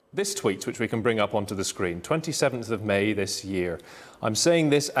This tweet, which we can bring up onto the screen, 27th of May this year. I'm saying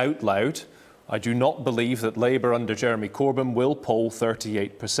this out loud. I do not believe that Labour under Jeremy Corbyn will poll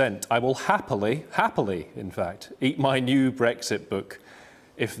 38%. I will happily, in fact, eat my new Brexit book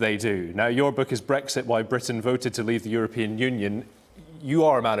if they do. Now, your book is Brexit, Why Britain Voted to Leave the European Union. You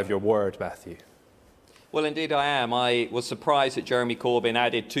are a man of your word, Matthew. Well, indeed I am. I was surprised that Jeremy Corbyn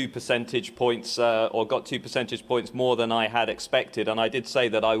added 2 percentage points, or got 2 percentage points more than I had expected. And I did say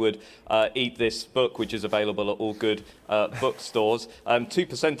that I would eat this book, which is available at all good bookstores. 2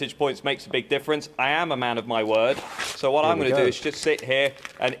 percentage points makes a big difference. I am a man of my word. So what I'm going to do is just sit here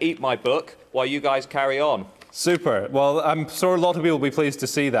and eat my book while you guys carry on. Super. Well, I'm sure a lot of people will be pleased to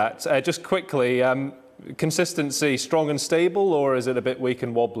see that. Just quickly, consistency strong and stable, or is it a bit weak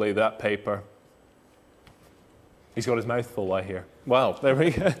and wobbly, that paper? He's got his mouth full, I hear. Wow, there we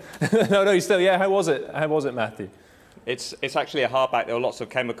go. No, he's still, yeah, how was it, Matthew? It's actually a hardback. There are lots of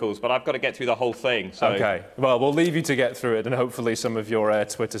chemicals, but I've got to get through the whole thing. So. OK. Well, we'll leave you to get through it, and hopefully some of your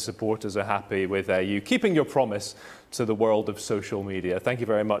Twitter supporters are happy with you keeping your promise to the world of social media. Thank you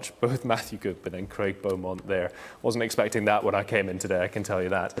very much, both Matthew Goodman and Craig Beaumont there. Wasn't expecting that when I came in today, I can tell you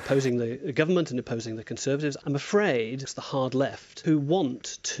that. Opposing the government and opposing the Conservatives, I'm afraid it's the hard left who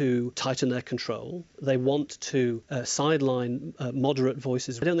want to tighten their control. They want to sideline moderate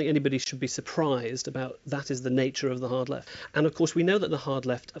voices. I don't think anybody should be surprised about that is the nature of the hard left. And of course, we know that the hard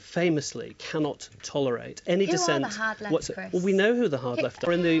left famously cannot tolerate any dissent. Who are the hard left, Chris? Well, we know who the hard left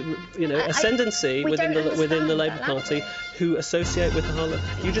are in the ascendancy within the Labour Party. Who associate with the hard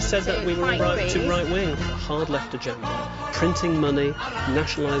left. You just said that we were right wing. Hard left agenda, printing money,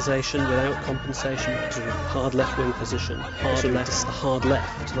 nationalisation without compensation, sort of hard left wing position. Hard left, the hard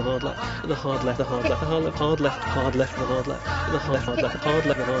left, the hard left, the hard left, the hard left, the hard left, hard left, hard left, the hard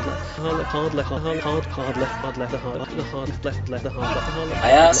left, the hard left, hard left, the hard left, hard left, hard left, hard left, hard left, the hard left, the hard left, the hard left.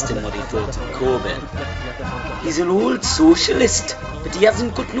 I asked him what he thought of Corbyn. He's an old socialist, but he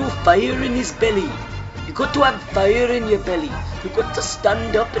hasn't got no fire in his belly. You got to have fire in your belly. You got to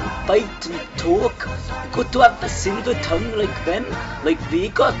stand up and fight and talk. You got to have a silver tongue like them, like they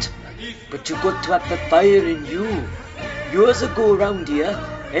got. But you got to have the fire in you. Years ago around here,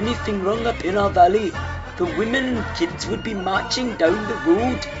 anything wrong up in our valley, the women and kids would be marching down the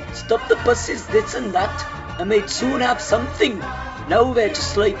road, stop the buses, this and that, and they'd soon have something. Now they're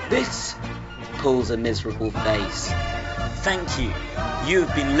just like this. Pulls a miserable face. Thank you. You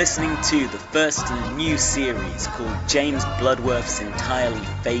have been listening to the first in a new series called James Bloodworth's Entirely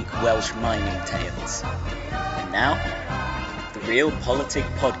Fake Welsh Mining Tales. And now, the Real Politic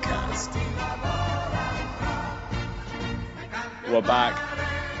Podcast. We're back.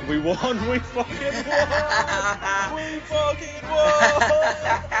 We won. We fucking won. We fucking won.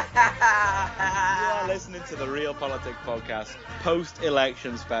 You are listening to the Real Politic Podcast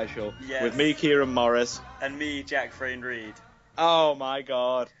post-election special with me, Kieran Morris. And me, Jack Frayne Reed. Oh my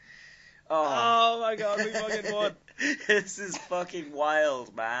god. Oh my god, we fucking won. This is fucking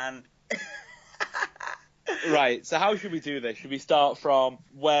wild, man. Right, so how should we do this? Should we start from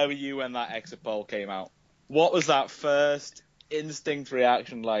where were you when that exit poll came out? What was that first instinct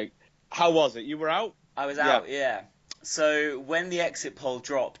reaction like? How was it? You were out? I was out, yeah. So when the exit poll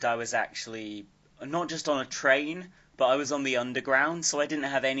dropped, I was actually not just on a train, but I was on the underground, so I didn't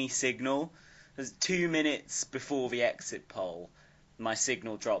have any signal. It was 2 minutes before the exit poll, my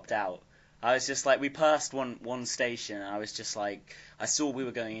signal dropped out. I was just like, we passed one station, and I was just like, I saw we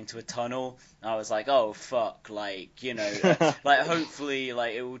were going into a tunnel, and I was like, oh fuck, like, you know, like hopefully,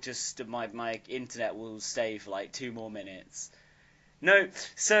 like, it will just, my internet will stay for like 2 more minutes. No,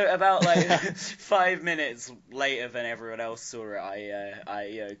 so about like 5 minutes later than everyone else saw it,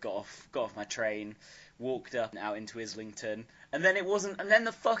 I got off my train, walked up and out into Islington, and then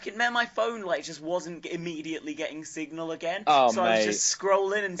then my phone like just wasn't immediately getting signal again. Oh, so mate. I was just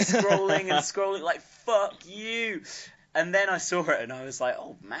scrolling and scrolling like fuck you. And then I saw it and I was like,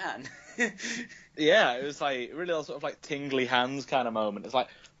 oh man. Yeah, it was like really sort of like tingly hands kind of moment. It's like,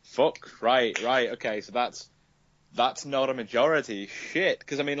 fuck, right, okay, so that's not a majority. Shit,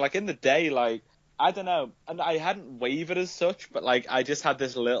 because I mean, like in the day, like I don't know, and I hadn't wavered as such, but like I just had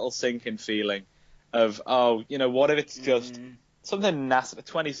this little sinking feeling of, oh, you know, what if it's just something nasty, a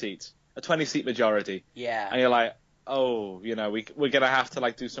 20 seat majority. Yeah. And you're like, oh, you know, we're going to have to,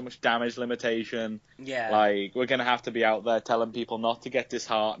 like, do so much damage limitation. Yeah. Like, we're going to have to be out there telling people not to get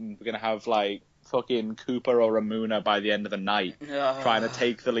disheartened. We're going to have, like, fucking Cooper or Ramuna by the end of the night trying to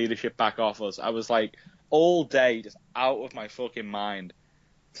take the leadership back off us. I was, like, all day just out of my fucking mind,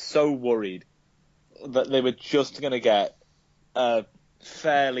 so worried that they were just going to get a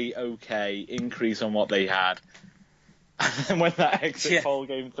fairly okay increase on what they had. And when that exit poll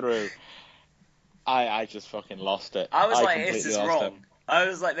came through, I just fucking lost it. I was like, this completely is lost wrong. it. I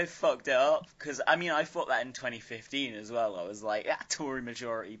was like, they fucked it up. Because, I mean, I thought that in 2015 as well. I was like, Tory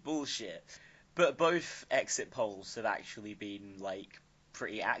majority, bullshit. But both exit polls have actually been, like,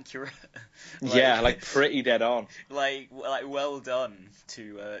 pretty accurate. Like pretty dead on. Like well done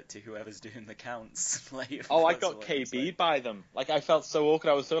to whoever's doing the counts. I got KB'd by them. Like, I felt so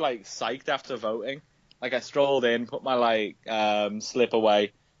awkward. I was so, like, psyched after voting. Like, I strolled in, put my, like, slip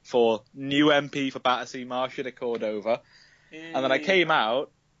away for new MP for Battersea, Marcia de Cordova. And then I came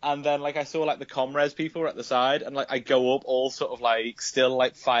out, and then, like, I saw, like, the Comres people were at the side, and, like, I go up all sort of, like, still,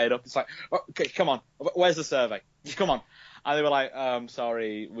 like, fired up. It's like, okay, come on, where's the survey? Come on. And they were like,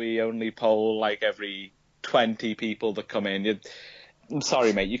 sorry, we only poll, like, every 20 people that come in. I'm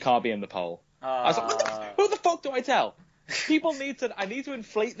sorry, mate, you can't be in the poll. I was like, who the fuck do I tell? I need to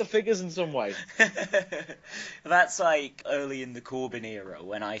inflate the figures in some way. That's like early in the Corbyn era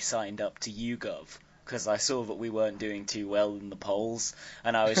when I signed up to YouGov. Because I saw that we weren't doing too well in the polls,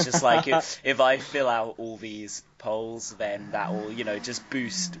 and I was just like, if I fill out all these polls, then that will, just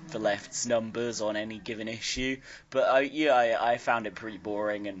boost the left's numbers on any given issue. But I found it pretty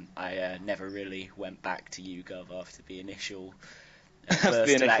boring, and I never really went back to YouGov after the initial burst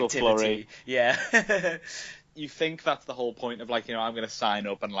of activity. Flurry. Yeah. You think that's the whole point of, like, I'm going to sign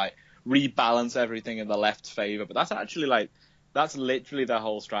up and, like, rebalance everything in the left's favour, but that's actually, like, that's literally their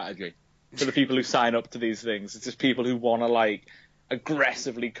whole strategy. For the people who sign up to these things, it's just people who want to, like,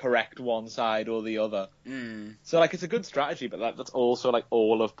 aggressively correct one side or the other. So, like, it's a good strategy, but that's also, like,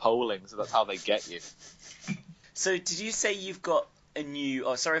 all of polling, so that's how they get you. So, did you say you've got a new...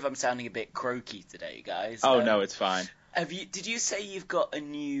 Oh, sorry if I'm sounding a bit croaky today, guys. Oh, no, it's fine. Did you say you've got a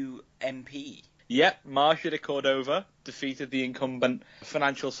new MP? Yep, Marcia de Cordova defeated the incumbent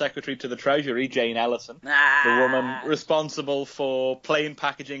Financial Secretary to the Treasury, Jane Ellison, the woman responsible for plain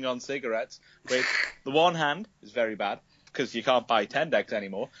packaging on cigarettes, which, the one hand, is very bad, because you can't buy Tendex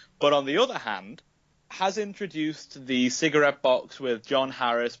anymore, but on the other hand, has introduced the cigarette box with John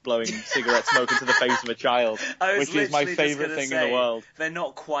Harris blowing cigarette smoke into the face of a child, which is my favourite thing in the world. They're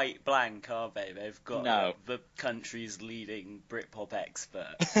not quite blank, are they? They've got the country's leading Britpop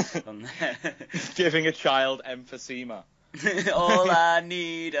expert on there. Giving a child emphysema. All I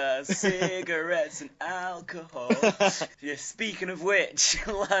need are cigarettes and alcohol. Yeah, speaking of which,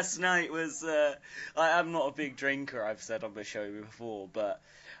 last night was... I'm not a big drinker, I've said on the show before, but...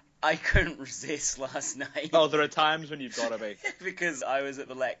 I couldn't resist last night. Oh, there are times when you've got to be. Because I was at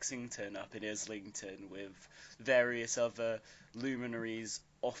the Lexington up in Islington with various other luminaries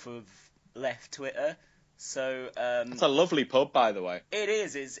off of left Twitter. So it's a lovely pub, by the way. It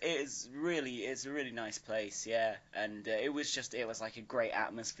is. It's a really nice place, yeah. And it was like a great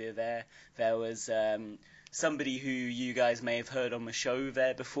atmosphere there. There was somebody who you guys may have heard on the show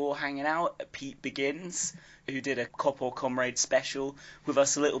there before hanging out, Pete Begins, who did a Cop or Comrade special with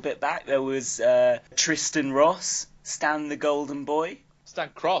us a little bit back. There was Tristan Ross, Stan the Golden Boy.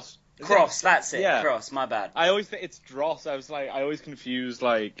 Stan Cross. That's it. Yeah. Cross, my bad. I always think it's Dross. I always confuse,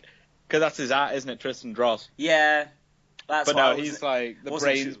 like, because that's his art, isn't it? Tristan Dross. Yeah. But no, he's like the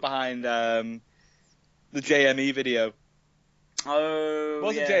brains behind the JME video. Oh,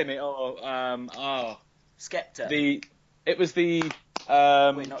 was it JME? Skepta. It was the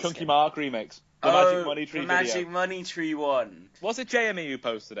Chunky Mark remix. The Magic Money Tree video. The Magic Money Tree one. Was it JME who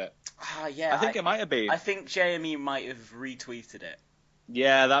posted it? Yeah. I think it might have been. I think JME might have retweeted it.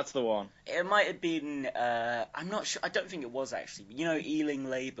 Yeah, that's the one. It might have been. I'm not sure. I don't think it was actually. You know, Ealing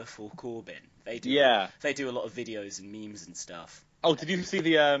Labour for Corbyn. They do. Yeah. They do a lot of videos and memes and stuff. Oh, did you see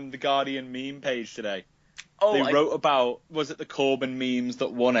the Guardian meme page today? Oh, they wrote about, was it the Corbyn memes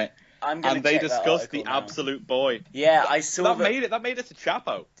that won it? I'm gonna and they check discussed that the now. Absolute Boy. Yeah, I saw that. That made it to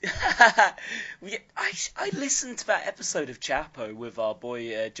Chapo. I listened to that episode of Chapo with our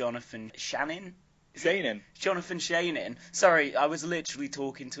boy Jonathan Shannon. Jonathan Shannon. Sorry, I was literally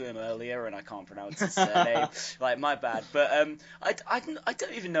talking to him earlier and I can't pronounce his surname. Like, my bad. But I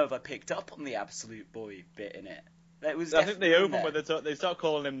don't even know if I picked up on the Absolute Boy bit in it. I think they open with they start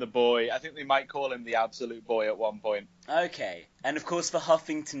calling him the boy. I think they might call him the Absolute Boy at one point. Okay, and of course the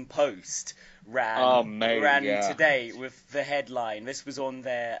Huffington Post ran today with the headline. This was on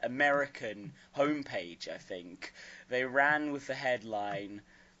their American homepage, I think. They ran with the headline,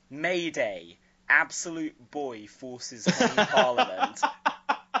 "Mayday, Absolute Boy forces home Parliament."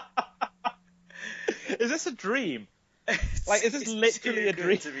 Is this a dream? Like, is this literally a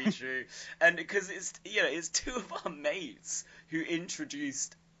dream? To be true, and because it's two of our mates who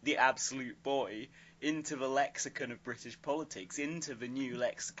introduced the Absolute Boy into the lexicon of British politics, into the new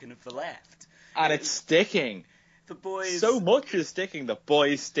lexicon of the left, and it's sticking. The boys. So much is sticking. The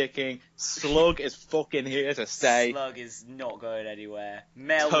boy's sticking. Slug is fucking here to stay. Slug is not going anywhere.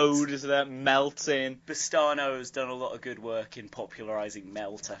 Melt. Toad is there, melting. Bastano has done a lot of good work in popularising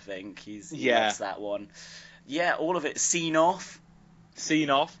Melt, I think. He loves that one. Yeah, all of it. Seen off. Seen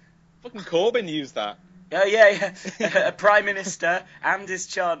off. Fucking Corbyn used that. Oh, yeah. A Prime Minister and his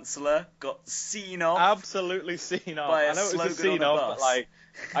Chancellor got seen off. Absolutely seen off. By a I know it was a slogan seen on a off, bus. but like,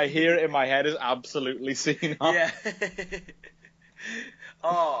 I hear it in my head as absolutely seen off. Yeah.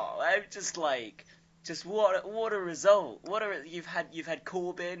 Oh, I'm just like, what a result. You've had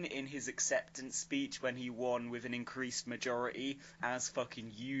Corbyn in his acceptance speech when he won with an increased majority, as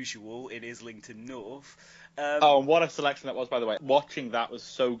fucking usual in Islington North. And what a selection that was, by the way. Watching that was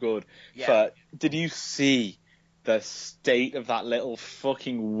so good. Yeah. Did you see the state of that little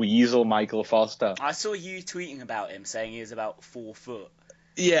fucking weasel, Michael Foster? I saw you tweeting about him, saying he was about 4 foot.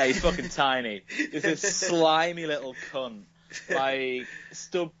 Yeah, he's fucking tiny. He's this slimy little cunt. Like,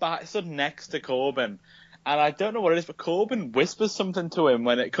 stood next to Corbyn. And I don't know what it is, but Corbyn whispers something to him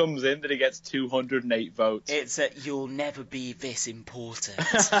when it comes in that he gets 208 votes. It's you'll never be this important.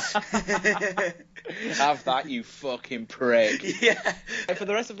 Have that, you fucking prick. Yeah. And for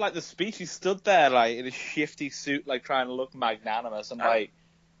the rest of, like, the speech, he stood there, like, in a shifty suit, like, trying to look magnanimous. And, like,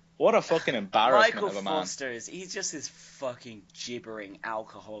 what a fucking embarrassment Michael of a man. Foster he's just this fucking gibbering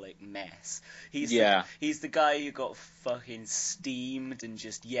alcoholic mess. He's the guy who got fucking steamed and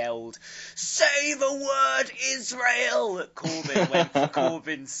just yelled, "Say the word Israel!" at Corbyn when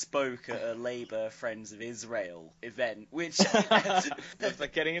Corbyn spoke at a Labour Friends of Israel event, which... It's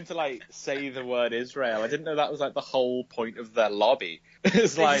like getting into, like, say the word Israel. I didn't know that was, like, the whole point of their lobby.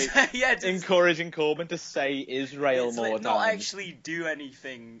 It's like encouraging Corbyn to say Israel more times. Not actually do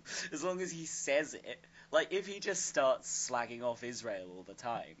anything, as long as he says it. Like, if he just starts slagging off Israel all the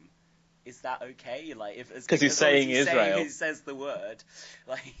time, is that okay? Like, because he's saying Israel. He says the word.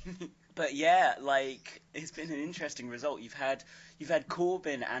 Like, but yeah, like, it's been an interesting result. You've had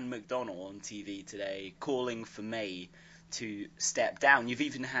Corbyn and McDonnell on TV today calling for May to step down. You've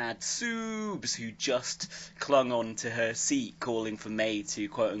even had Soobs, who just clung on to her seat, calling for May to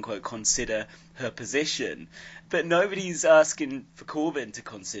quote-unquote consider her position. But nobody's asking for Corbyn to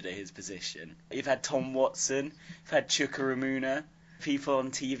consider his position. You've had Tom Watson, you've had Chuka Ramuna, people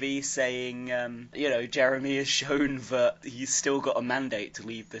on TV saying, Jeremy has shown that he's still got a mandate to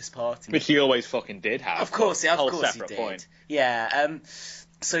leave this party. Which he always fucking did have. Of course he separate did. Point. Yeah,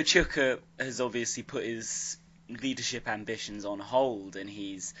 so Chuka has obviously put his leadership ambitions on hold, and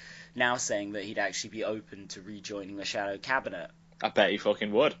he's now saying that he'd actually be open to rejoining the shadow cabinet. I bet he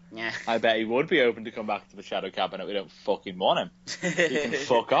fucking would. Yeah. I bet he would be open to come back to the shadow cabinet. We don't fucking want him. He can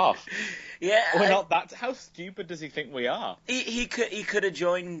fuck off. Yeah. We're not that. How stupid does he think we are? He could have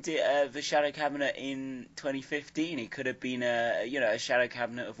joined the shadow cabinet in 2015. He could have been a shadow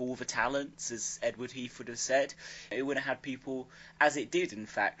cabinet of all the talents, as Edward Heath would have said. It would have had people, as it did in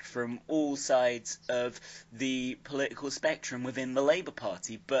fact, from all sides of the political spectrum within the Labour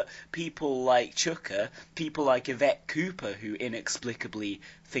Party. But people like Chuka, people like Yvette Cooper, who inexplicably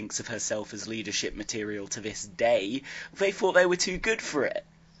thinks of herself as leadership material to this day, they thought they were too good for it.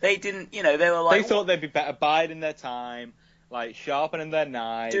 They didn't, they were like... They thought they'd be better biding their time, like sharpening their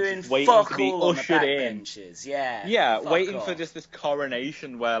knives, doing waiting fuck to be all ushered on the in. backbenches. Yeah. Yeah, fuck waiting off. for just this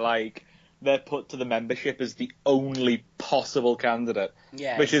coronation where, like, they're put to the membership as the only possible candidate.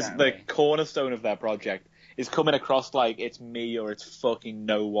 Yeah, which exactly. is the cornerstone of their project, is coming across like it's me or it's fucking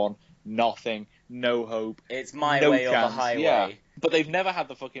no one, nothing, no hope. It's my no way or the chance. highway. Yeah. But they've never had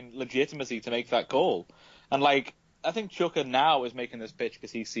the fucking legitimacy to make that call. And, like, I think Chuka now is making this pitch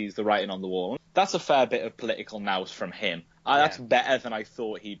because he sees the writing on the wall. That's a fair bit of political nous from him. Yeah. That's better than I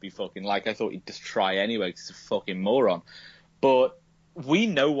thought he'd be fucking like. I thought he'd just try anyway because he's a fucking moron. But we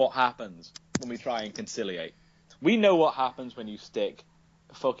know what happens when we try and conciliate. We know what happens when you stick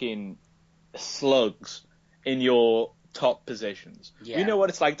fucking slugs in your top positions. Yeah. We know what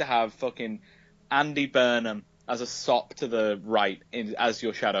it's like to have fucking Andy Burnham as a sop to the right as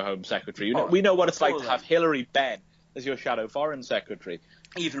your shadow home secretary. We know what it's like to have Hillary Benn as your shadow foreign secretary.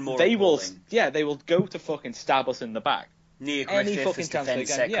 Even more they appalling. they will go to fucking stab us in the back. Nia Any Griffith fucking as chance they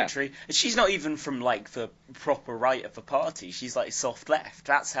defence can, yeah. secretary. And she's not even from like the proper right of the party. She's like soft left.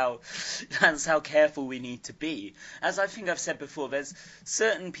 That's how careful we need to be. As I think I've said before, there's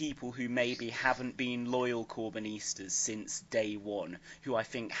certain people who maybe haven't been loyal Corbynistas since day one, who I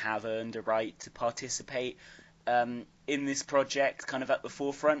think have earned a right to participate in this project, kind of at the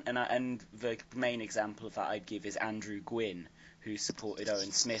forefront. And the main example of that I'd give is Andrew Gwynn, who supported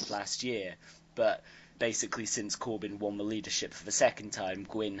Owen Smith last year, but basically since Corbyn won the leadership for the second time,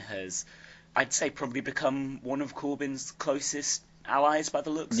 Gwynn has I'd say probably become one of Corbyn's closest allies by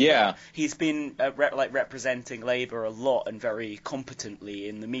the looks of Yeah. it. He's been representing Labour a lot and very competently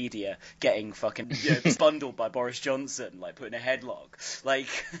in the media, getting fucking bundled by Boris Johnson, like put in a headlock. Like,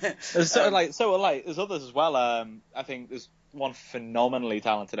 there's others as well. I think there's one phenomenally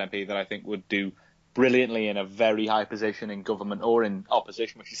talented MP that I think would do brilliantly in a very high position in government or in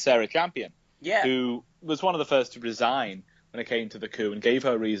opposition, which is Sarah Champion, who was one of the first to resign when it came to the coup and gave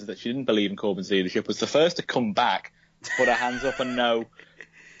her reason that she didn't believe in Corbyn's leadership, was the first to come back, put her hands up and know,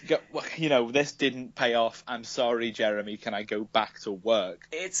 this didn't pay off. I'm sorry, Jeremy. Can I go back to work?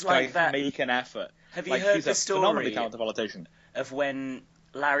 It's like that. Make an effort. Have you heard she's the a story phenomenally talented politician of when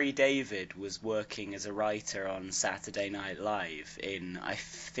Larry David was working as a writer on Saturday Night Live in, I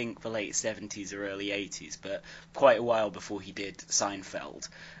think, the late 70s or early 80s, but quite a while before he did Seinfeld.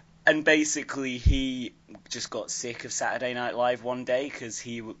 And basically, he just got sick of Saturday Night Live one day because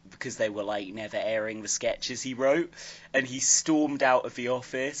they were like never airing the sketches he wrote, and he stormed out of the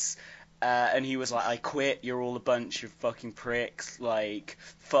office. And he was like, I quit, you're all a bunch of fucking pricks, like,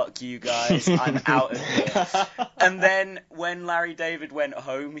 fuck you guys, I'm out of here. And then when Larry David went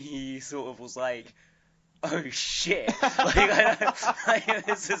home, he sort of was like, oh shit, like,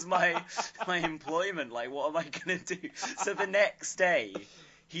 this is my employment, like, what am I gonna do? So the next day,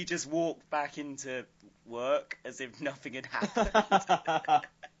 he just walked back into work as if nothing had happened.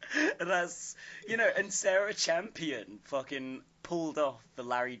 And that's, and Sarah Champion fucking pulled off the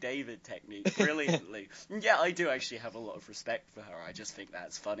Larry David technique brilliantly. Yeah, I do actually have a lot of respect for her. I just think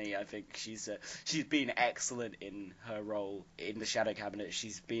that's funny. I think she's been excellent in her role in the Shadow Cabinet.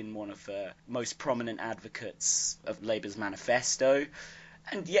 She's been one of the most prominent advocates of Labour's manifesto.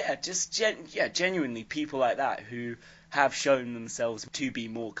 And genuinely people like that who have shown themselves to be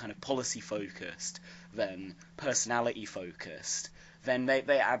more kind of policy focused than personality focused, then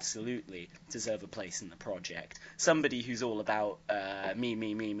they absolutely deserve a place in the project. Somebody who's all about me,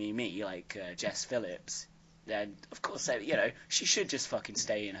 like Jess Phillips, then of course, she should just fucking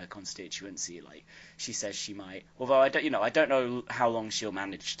stay in her constituency, like she says she might. Although I don't know how long she'll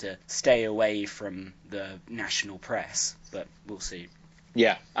manage to stay away from the national press, but we'll see.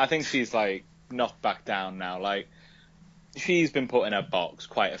 Yeah, I think she's like knocked back down now. Like, she's been put in her box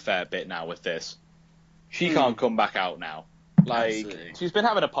quite a fair bit now with this. She can't come back out now. Like, absolutely. She's been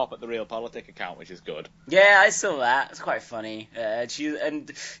having a pop at the Real Politic account, which is good. Yeah, I saw that. It's quite funny. You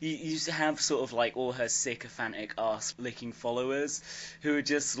have sort of like all her sycophantic ass-licking followers who are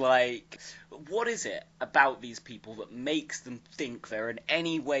just like, what is it about these people that makes them think they're in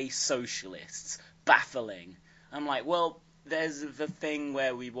any way socialists? Baffling. I'm like, well, there's the thing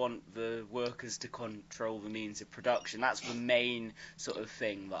where we want the workers to control the means of production. That's the main sort of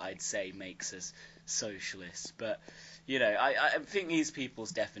thing that I'd say makes us socialists. But I think these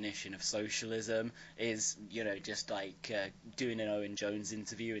people's definition of socialism is, just like doing an Owen Jones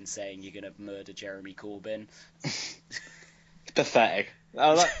interview and saying you're going to murder Jeremy Corbyn. Pathetic.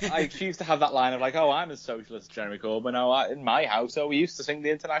 She used to have that line of like, oh, I'm a socialist, Jeremy Corbyn. Oh, in my house, we used to sing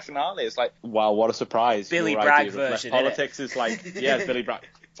the Internationale. It's like, wow, what a surprise. Billy Bragg version. Politics is like, yeah, Billy Bragg.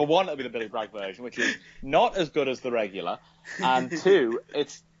 For one, it'll be the Billy Bragg version, which is not as good as the regular. And two,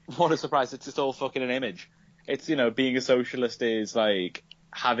 it's, what a surprise, it's just all fucking an image. It's, being a socialist is like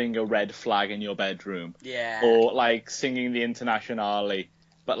having a red flag in your bedroom. Yeah. Or like singing the Internationale,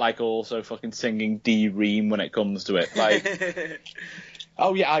 but like also fucking singing D Ream when it comes to it. Like,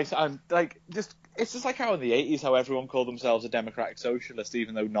 oh yeah, I'm like, it's just like how in the 80s, how everyone called themselves a democratic socialist,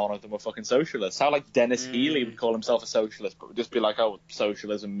 even though none of them were fucking socialists. How like Dennis Healey would call himself a socialist, but would just be like, oh,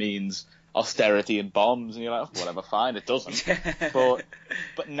 socialism means austerity and bombs, and you're like, oh, whatever, fine, it doesn't.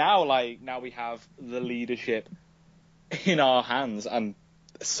 But now we have the leadership in our hands and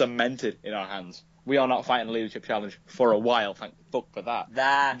cemented in our hands. We are not fighting a leadership challenge for a while, thank fuck for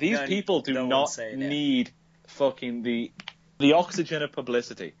that. These people do not need fucking the oxygen of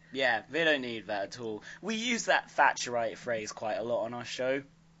publicity. Yeah, they don't need that at all. We use that Thatcherite phrase quite a lot on our show.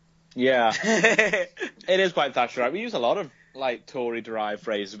 Yeah. It is quite Thatcherite. We use a lot of like Tory-derived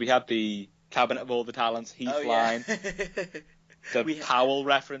phrases. We had the Cabinet of All the Talents, Heath line, the Powell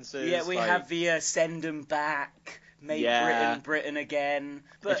references. Yeah, we have the send them back, make Britain again.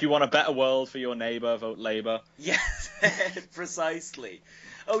 But if you want a better world for your neighbour, vote Labour. Yes, precisely.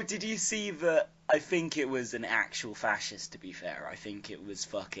 Oh, did you see that? I think it was an actual fascist, to be fair. I think it was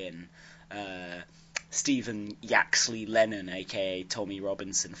fucking Stephen Yaxley Lennon, a.k.a. Tommy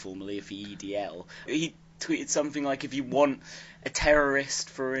Robinson, formerly of the EDL. He tweeted something like, if you want a terrorist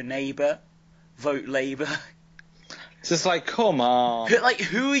for a neighbour, vote Labour. It's just like, come on. Like,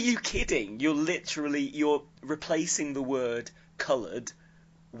 who are you kidding? You're replacing the word coloured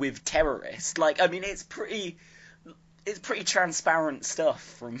with terrorists. Like, I mean, it's pretty transparent stuff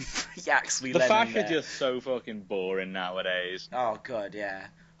from Yaxley. The Lennon fact there. are just so fucking boring nowadays. Oh god, yeah.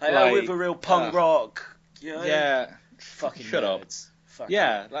 Like, with a real punk rock. You know? Yeah. Fucking Shut nerds. up.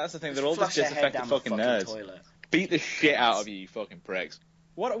 Yeah, that's the thing. They're all just Flush your head disaffected down fucking the nerds. toilet. Beat the shit out of you fucking pricks.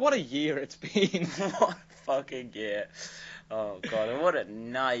 What a year it's been. What a fucking year. Oh god, and what a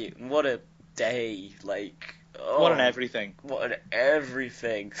night, and what a day, like... Oh, What an everything. What an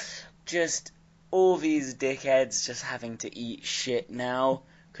everything. Just all these dickheads just having to eat shit now,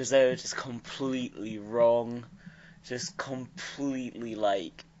 because they were just completely wrong. Just completely,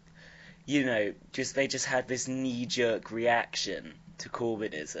 like... You know, they just had this knee-jerk reaction to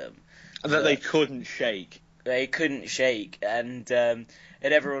Corbynism. That they couldn't shake. They couldn't shake, and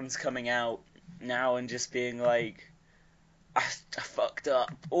everyone's coming out now and just being like, I fucked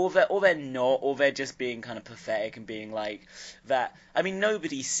up. Or they're not, or they're just being kind of pathetic and being like that. I mean,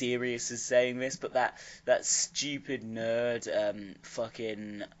 nobody serious is saying this, but that stupid nerd,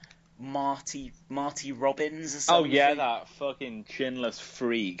 fucking Marty Robbins or something. Oh yeah, that fucking chinless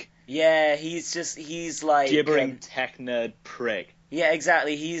freak. Yeah, he's like... Gibbering tech nerd prick. Yeah,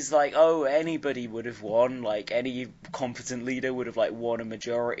 exactly. He's like, oh, anybody would have won. Like, any competent leader would have, like, won a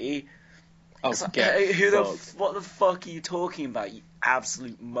majority. Oh, like, fucked. what the fuck are you talking about, you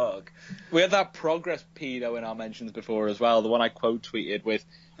absolute mug? We had that progress pedo in our mentions before as well. The one I quote tweeted with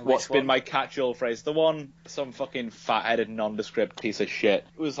what's been my catch-all phrase. The one, some fucking fat-headed nondescript piece of shit.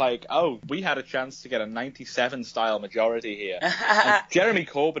 It was like, oh, we had a chance to get a 97-style majority here. And Jeremy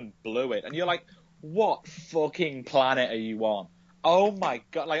Corbyn blew it. And you're like, what fucking planet are you on? Oh my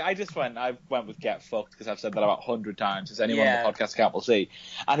god! Like I went with get fucked because I've said that about 100 times, as anyone on the podcast account will see.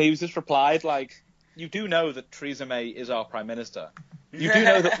 And he was just replied like, "You do know that Theresa May is our prime minister. You do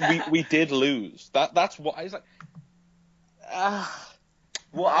know that we did lose. That's what." I was like,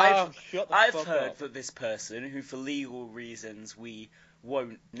 Well, I've heard up. that this person, who for legal reasons we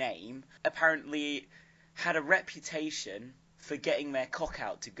won't name, apparently had a reputation for getting their cock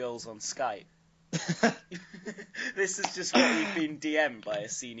out to girls on Skype. This is just what we've been DM'd by a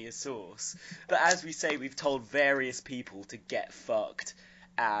senior source. But as we say, we've told various people to get fucked.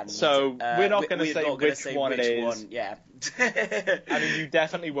 And so we're not going to say which one it is. Yeah. I mean, you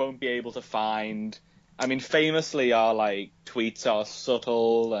definitely won't be able to find. I mean, famously, our like tweets are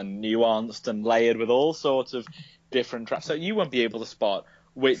subtle and nuanced and layered with all sorts of different traps. So you won't be able to spot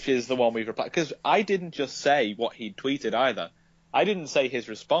which is the one we've replied. Because I didn't just say what he'd tweeted either. I didn't say his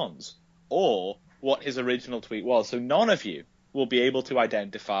response or what his original tweet was. So none of you will be able to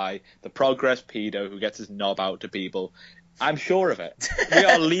identify the progress pedo who gets his knob out to people. I'm sure of it. We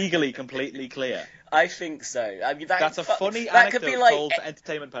are legally completely clear. I think so. I mean, that's a funny that anecdote could be like, told for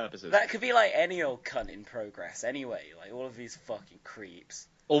entertainment purposes. That could be like any old cunt in progress anyway. Like all of these fucking creeps.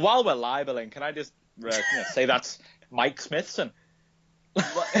 Well, while we're libeling, can I just say that's Mike Smithson?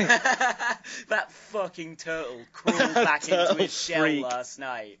 That fucking turtle crawled back into his shell freak. last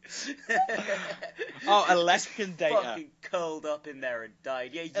night. Oh, election data. Fucking curled up in there and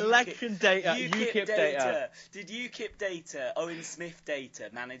died. Yeah, election data. UKIP data. Did UKIP data, Owen Smith data,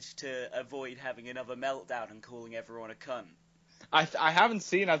 manage to avoid having another meltdown and calling everyone a cunt? I haven't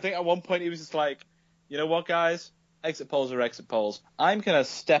seen. I think at one point he was just like, you know what, guys? Exit polls are exit polls. I'm going to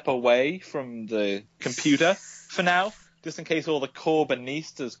step away from the computer for now, just in case all the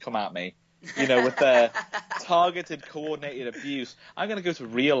Corbynistas come at me, you know, with their targeted, coordinated abuse. I'm going to go to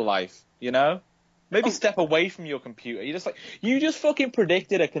real life, you know? Maybe step away from your computer. You just fucking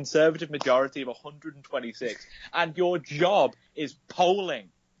predicted a conservative majority of 126, and your job is polling.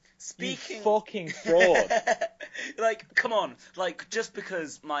 Speaking... You fucking fraud. Like, come on. Like, just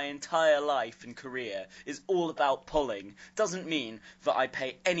because my entire life and career is all about polling doesn't mean that I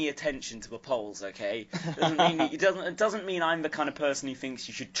pay any attention to the polls, okay? It doesn't mean I'm the kind of person who thinks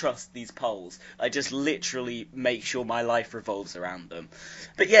you should trust these polls. I just literally make sure my life revolves around them.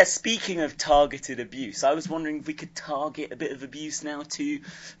 But yeah, speaking of targeted abuse, I was wondering if we could target a bit of abuse now to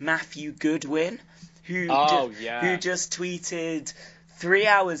Matthew Goodwin, who just tweeted... 3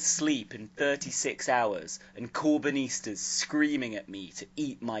 hours sleep in 36 hours, and Corbynistas screaming at me to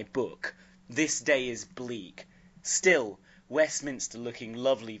eat my book. This day is bleak. Still, Westminster looking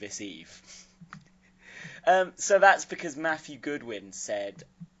lovely this eve. So that's because Matthew Goodwin said,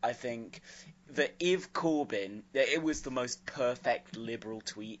 I think, that if Corbyn... It was the most perfect Liberal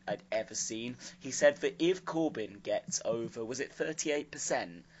tweet I'd ever seen. He said that if Corbyn gets over, was it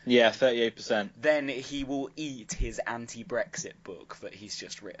 38%? Yeah, 38%. Then he will eat his anti-Brexit book that he's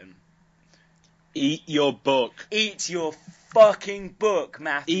just written. Eat your book. Eat your fucking book,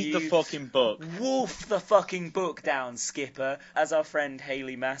 Matthew. Eat the fucking book. Wolf the fucking book down, Skipper. As our friend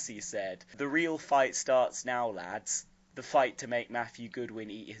Hayley Massey said, the real fight starts now, lads. The fight to make Matthew Goodwin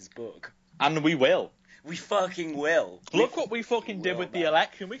eat his book. And we will. We fucking will. Look what we fucking did with the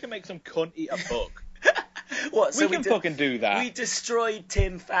election. We can make some cunt eat a book. What? So we can fucking do that. We destroyed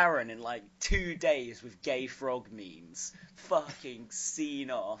Tim Farron in like 2 days with gay frog memes. Fucking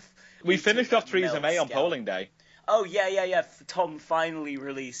scene off. We finished off Theresa Mel May on Scout. polling day. Oh, yeah. Tom finally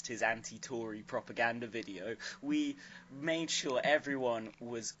released his anti-Tory propaganda video. We made sure everyone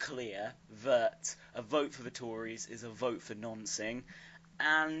was clear that a vote for the Tories is a vote for noncing.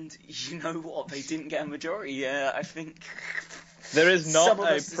 And you know what? They didn't get a majority. I think... There is not Some of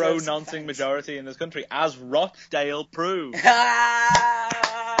a us deserve pro-noncing some majority in this country, as Rochdale proved.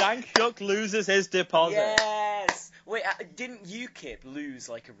 Ah! Dank Shuck loses his deposit. Yes! Wait, didn't UKIP lose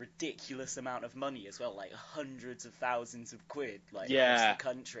like a ridiculous amount of money as well, like hundreds of thousands of quid, like across the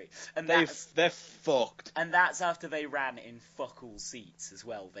country? And they're fucked. And that's after they ran in fuck all seats as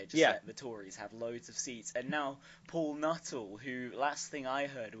well. They just let the Tories have loads of seats. And now Paul Nuttall, who last thing I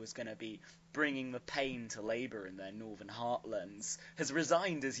heard was going to be bringing the pain to Labour in their northern heartlands, has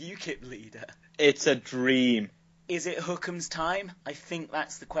resigned as UKIP leader. It's a dream. Is it Hookham's time? I think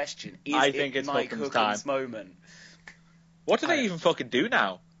that's the question. I think it's Mike Hookham's Hookham's time. moment? What do they even fucking do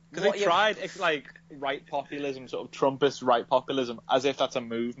now? Because they tried, it's like right populism, sort of Trumpist right populism, as if that's a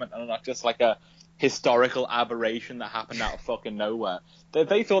movement and not just like a historical aberration that happened out of fucking nowhere.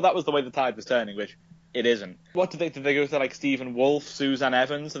 They thought that was the way the tide was turning, which it isn't. What did they go to, like Stephen Wolfe, Susan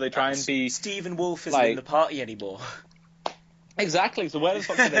Evans? Do they try and be... Stephen Wolfe isn't in the party anymore. Exactly, so where the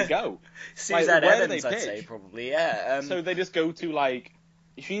fuck do they go? Susan Evans, I'd say, probably, yeah. So they just go to, like...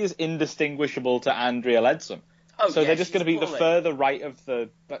 She is indistinguishable to Andrea Leadsom. Oh, so yeah, they're just going to be appalling. the further right of the...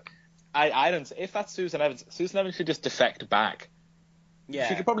 But I don't... If that's Susan Evans should just defect back. Yeah.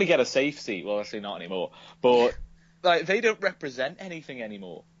 She could probably get a safe seat. Well, actually not anymore. But like they don't represent anything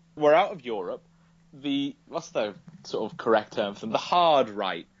anymore. We're out of Europe. What's the sort of correct term for them? The hard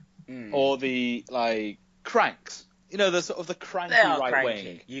right. Or the, like, cranks. You know, the sort of the cranky right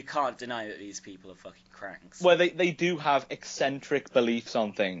wing. You can't deny that these people are fucking cranks. Well, they do have eccentric beliefs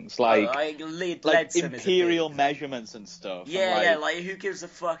on things, like imperial measurements and stuff. Yeah, like who gives a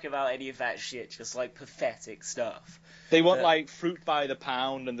fuck about any of that shit? Just like pathetic stuff. They want like fruit by the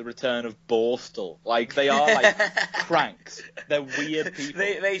pound and the return of Borstal. Like they are like cranks. They're weird people.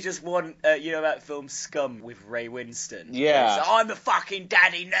 They just want you know that film Scum with Ray Winston. Yeah. It's, I'm the fucking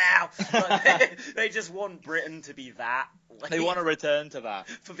daddy now. Like, they just want Britain to be that. Like, they want to return to that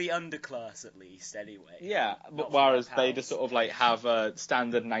for the underclass at least. Anyway. Yeah, but whereas they just sort of like have a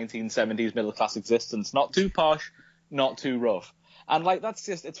standard 1970s middle class existence, not too posh, not too rough, and like that's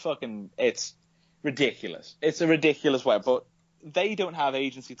just it's ridiculous. It's a ridiculous way, but they don't have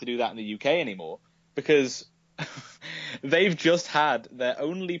agency to do that in the UK anymore because they've just had their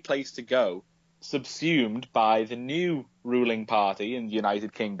only place to go subsumed by the new ruling party in the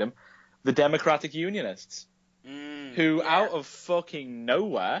United Kingdom, the Democratic Unionists, who out of fucking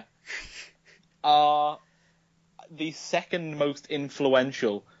nowhere are the second most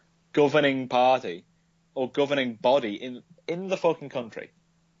influential governing party or governing body in the fucking country.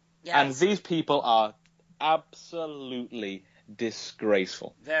 Yes. And these people are absolutely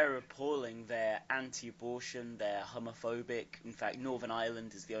disgraceful. They're appalling. They're anti-abortion. They're homophobic. In fact, Northern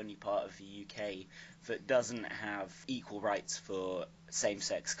Ireland is the only part of the UK that doesn't have equal rights for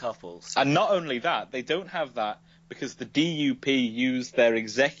same-sex couples. And not only that, they don't have that because the DUP used their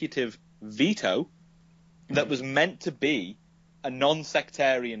executive veto that was meant to be a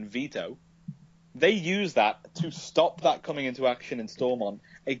non-sectarian veto. They used that to stop that coming into action in Stormont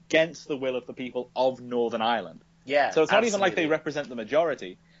against the will of the people of Northern Ireland. Yeah, so it's not even like they represent the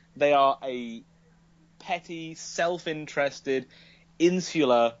majority. They are a petty, self-interested,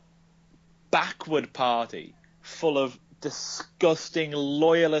 insular, backward party full of disgusting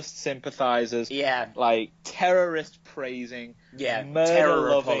loyalist sympathisers, like terrorist praising, terror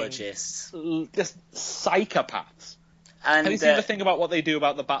apologists, just psychopaths. And have you seen the thing about what they do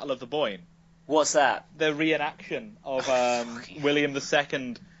about the Battle of the Boyne? What's that? The reenaction of William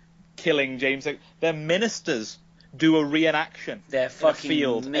II killing James. Their ministers do a reenaction. They're fucking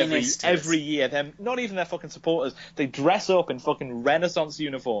field ministers. every year. They're not even their fucking supporters. They dress up in fucking Renaissance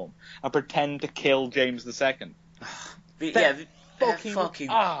uniform and pretend to kill James II. fucking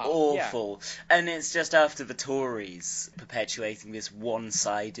awful. Yeah. And it's just after the Tories perpetuating this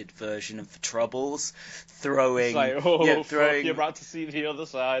one-sided version of the Troubles, throwing... It's like, fuck, you're about to see the other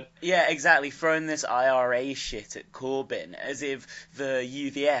side. Yeah, exactly, throwing this IRA shit at Corbyn, as if the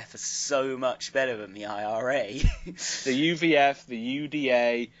UVF are so much better than the IRA. The UVF, the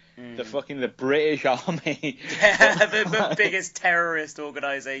UDA... the British Army. Yeah, the biggest terrorist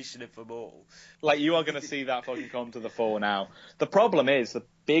organisation of them all. Like, you are going to see that fucking come to the fore now. The problem is, the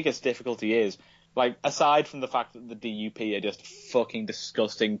biggest difficulty is, like, aside from the fact that the DUP are just fucking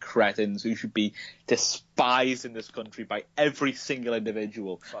disgusting cretins who should be despised in this country by every single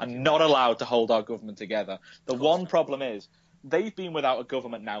individual and not allowed to hold our government together, the one problem is, they've been without a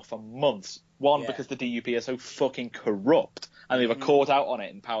government now for months. One, because the DUP are so fucking corrupt and they were caught out on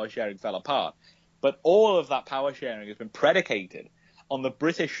it and power sharing fell apart. But all of that power sharing has been predicated on the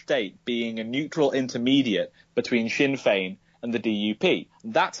British state being a neutral intermediate between Sinn Féin and the DUP.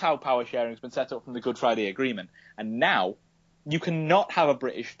 That's how power sharing has been set up from the Good Friday Agreement. And now you cannot have a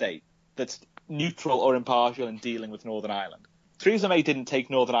British state that's neutral or impartial in dealing with Northern Ireland. Theresa May didn't take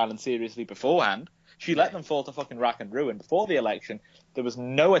Northern Ireland seriously beforehand. She let them fall to fucking rack and ruin. Before the election, there was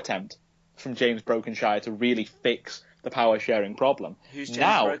no attempt from James Brokenshire to really fix the power sharing problem. Who's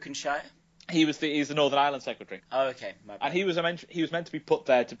James Brokenshire? He's the Northern Ireland Secretary. Oh, okay. My bad. And he was meant to be put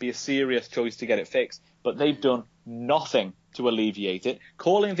there to be a serious choice to get it fixed, but they've done nothing to alleviate it.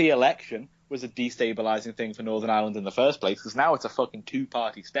 Calling the election was a destabilising thing for Northern Ireland in the first place, because now it's a fucking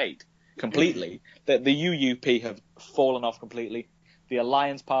two-party state completely. The UUP have fallen off completely. The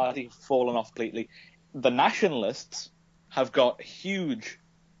Alliance Party have fallen off completely. The Nationalists have got huge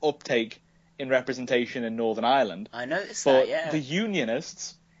uptake in representation in Northern Ireland. I noticed but that, yeah. The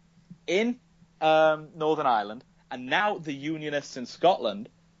Unionists in Northern Ireland and now the Unionists in Scotland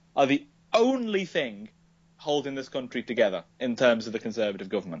are the only thing holding this country together in terms of the Conservative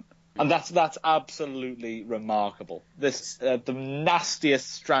government. And that's absolutely remarkable. This the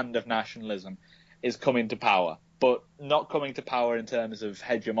nastiest strand of nationalism is coming to power, but not coming to power in terms of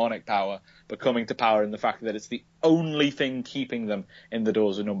hegemonic power, but coming to power in the fact that it's the only thing keeping them in the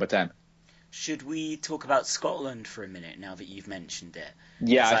doors of Number 10. Should we talk about Scotland for a minute now that you've mentioned it?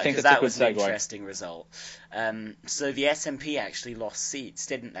 Yeah, I think that was an interesting result. So the SNP actually lost seats,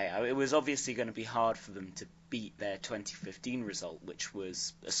 didn't they? It was obviously going to be hard for them to beat their 2015 result, which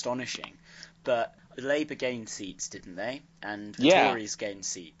was astonishing. But Labour gained seats, didn't they? And the Tories gained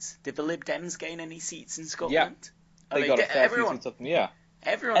seats. Did the Lib Dems gain any seats in Scotland? Yeah, they got a fair few seats up. Yeah,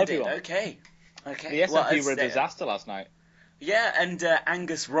 everyone did. Okay. The SNP were a disaster last night. Yeah, and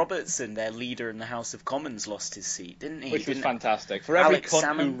Angus Robertson, their leader in the House of Commons, lost his seat, didn't he? Which was fantastic. For every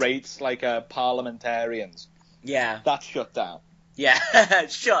cunt who rates like parliamentarians, that's shut down. Yeah,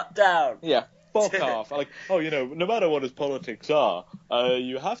 shut down. Yeah, fuck off. Like, no matter what his politics are,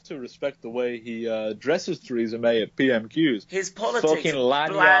 you have to respect the way he dresses Theresa May at PMQs. His politics fucking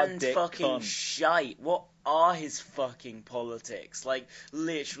bland fucking shite. What are his fucking politics? Like,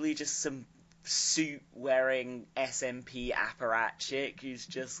 literally just some suit-wearing SNP apparatchik who's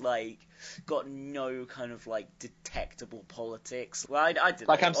just, like, got no kind of, like, detectable politics. Well, I did.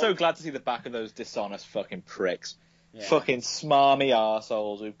 Like, I'm so glad to see the back of those dishonest fucking pricks. Yeah. Fucking smarmy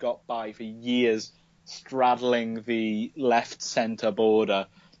arseholes who've got by for years straddling the left-centre border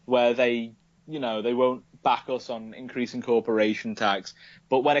where they won't back us on increasing corporation tax.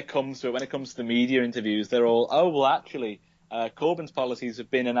 But when it comes to the media interviews, they're all, actually... Corbyn's policies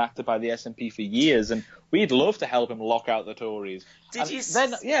have been enacted by the SNP for years, and we'd love to help him lock out the Tories. They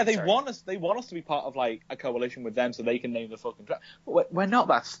want us to be part of like a coalition with them so they can name the fucking track. But we're not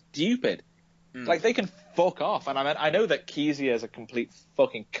that stupid. Like, they can fuck off. And I know that Kezia is a complete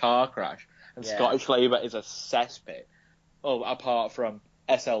fucking car crash, and Scottish Labour is a cesspit. Oh, apart from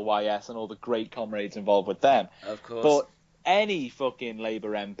SLYS and all the great comrades involved with them. Of course. But any fucking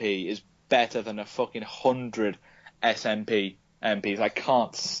Labour MP is better than a fucking 100 SNP MPs. I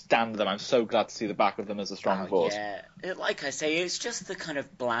can't stand them. I'm so glad to see the back of them as a strong force. Yeah, like I say, it's just the kind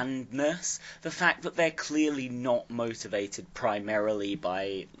of blandness, the fact that they're clearly not motivated primarily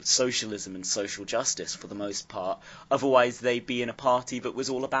by socialism and social justice for the most part. Otherwise, they'd be in a party that was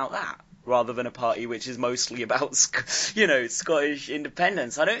all about that, rather than a party which is mostly about, Scottish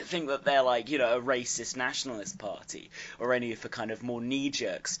independence. I don't think that they're like, a racist nationalist party or any of the kind of more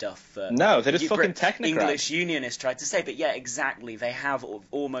knee-jerk stuff. No, they're just fucking technocrats. English Unionists tried to say, but yeah, exactly. They have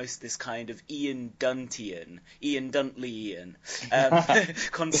almost this kind of Ian Duntleyan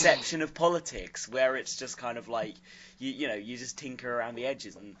conception of politics, where it's just kind of like, you just tinker around the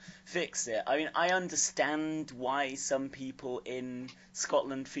edges and fix it. I mean, I understand why some people in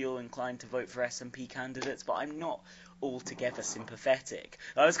Scotland feel inclined to vote for SNP candidates, but I'm not altogether sympathetic.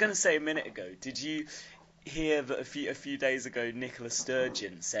 I was going to say a minute ago, did you hear that a few days ago Nicola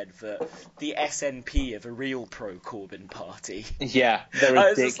Sturgeon said that the SNP are the real pro-Corbyn party? Yeah, they're I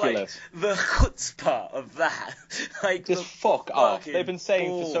was just ridiculous. like, the chutzpah of that. Like, Just the fuck off. fucking They've been saying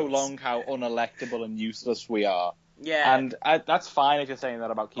for so balls. long how unelectable and useless we are. Yeah. And that's fine if you're saying that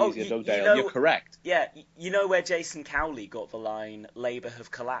about Keezy and Dugdale. you know- You're correct. Yeah, you know where Jason Cowley got the line, Labour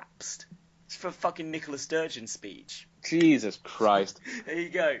have collapsed? It's for fucking Nicola Sturgeon's speech. Jesus Christ. There you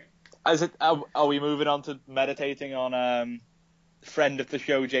go. Are we moving on to meditating on friend of the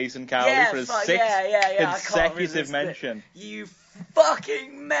show Jason Cowley Yeah, for his fuck, sixth I can't consecutive resist it. mention? You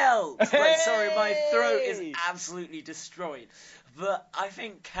fucking melt! Like, sorry, my throat is Hey! absolutely destroyed. But I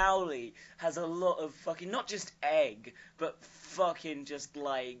think Cowley has a lot of fucking, not just egg, but fucking just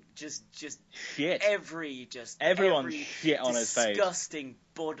Shit. every Everyone's shit on his face. disgusting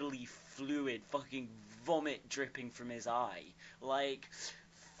bodily fluid, fucking vomit dripping from his eye. Like,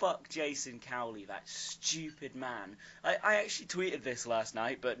 fuck Jason Cowley, that stupid man. I actually tweeted this last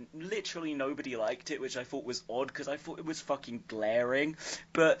night, but literally nobody liked it, which I thought was odd, because I thought it was fucking glaring.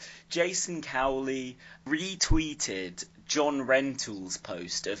 But Jason Cowley retweeted John Rentall's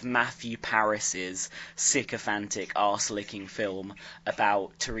post of Matthew Paris's sycophantic arse-licking film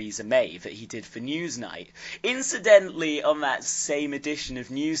about Theresa May that he did for Newsnight. Incidentally, on that same edition of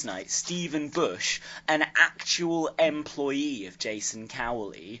Newsnight, Stephen Bush, an actual employee of Jason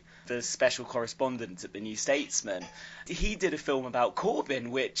Cowley, the special correspondent at the New Statesman, he did a film about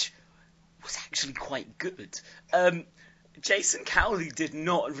Corbyn, which was actually quite good. Jason Cowley did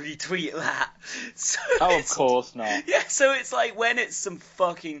not retweet that. So Oh, of course not. yeah, so it's like when it's some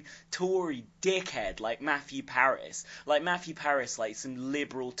fucking Tory dickhead like Matthew Paris, like some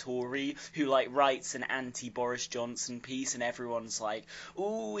liberal Tory who like writes an anti-Boris Johnson piece and everyone's like,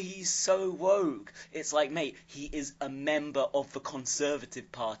 ooh, he's so woke. It's like, mate, he is a member of the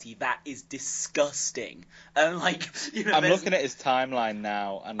Conservative Party. That is disgusting. And like, you know, I'm looking at his timeline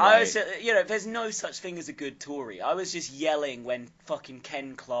now, and I like, was, you know, there's no such thing as a good Tory. I was just yelling when fucking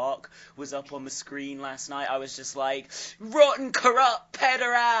Ken Clark was up on the screen last night. I was just like, rotten, corrupt,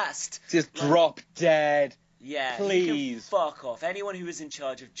 pederast! just drop dead. Yeah, he can Please. fuck off. Anyone who is in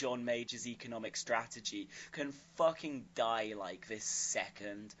charge of John Major's economic strategy can fucking die like this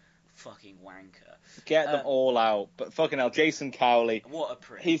second. Fucking wanker. Get them all out. But fucking hell, Jason Cowley. What a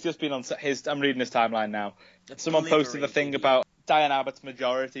prick. He's just been on his. I'm reading his timeline now. Someone posted the thing about Diane Abbott's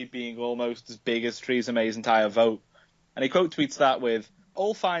majority being almost as big as Theresa May's entire vote. And he quote tweets that with,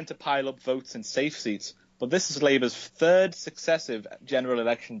 all fine to pile up votes in safe seats, but this is Labour's third successive general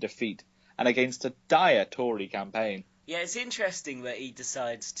election defeat, and against a dire Tory campaign. Yeah, it's interesting that he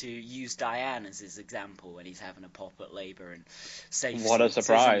decides to use Diane as his example when he's having a pop at Labour and safe What a seats,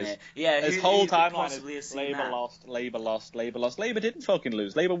 surprise. isn't it? Yeah, His who whole could timeline possibly have is seen Labour that? lost, Labour lost, Labour lost. Labour didn't fucking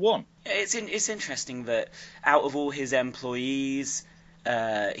lose. Labour won. Yeah, it's interesting that out of all his employees,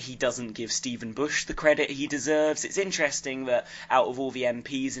 he doesn't give Stephen Bush the credit he deserves. It's interesting that out of all the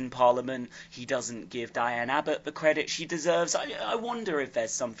MPs in Parliament, he doesn't give Diane Abbott the credit she deserves. I wonder if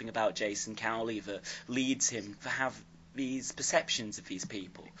there's something about Jason Cowley that leads him to have these perceptions of these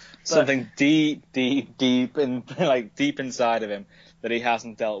people. But, Something deep in deep inside of him that he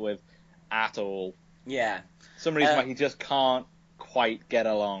hasn't dealt with at all. yeah. Some reason why he just can't quite get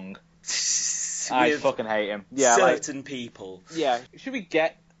along. I With fucking hate him. Yeah, certain people. yeah. Should we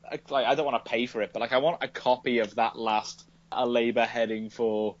get I don't want to pay for it, but I want a copy of that last Labour heading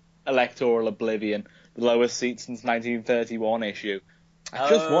for electoral oblivion, the lowest seat since 1931 issue. I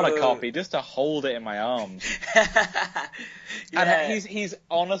just want a copy, just to hold it in my arms. Yeah. And he's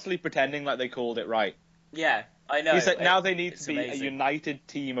honestly pretending like they called it right. Yeah, I know. He said now they need It's to be amazing. a united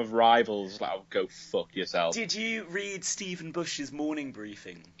team of rivals. Like, oh, go fuck yourself. Did you read Stephen Bush's morning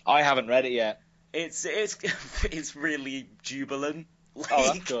briefing? I haven't read it yet. It's it's really jubilant.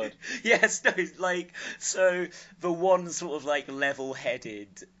 Oh, that's good. Yes, no, like, so the one sort of like level-headed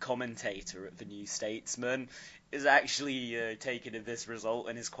commentator at the New Statesman is actually taken in this result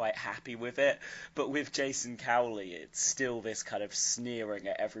and is quite happy with it. But with Jason Cowley, it's still this kind of sneering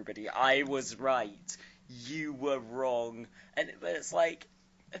at everybody. I was right. You were wrong. But it's like,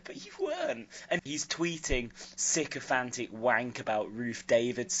 but you weren't. And he's tweeting sycophantic wank about Ruth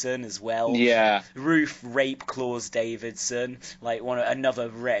Davidson as well. Yeah. Ruth Rape Clause Davidson, like another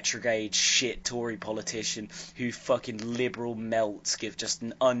retrograde shit Tory politician who fucking liberal melts give just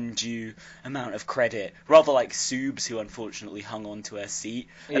an undue amount of credit. Rather like Soobs, who unfortunately hung on to her seat.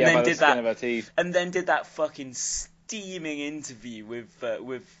 And Yeah, then by the did skin that of her teeth. and then did that fucking steaming interview with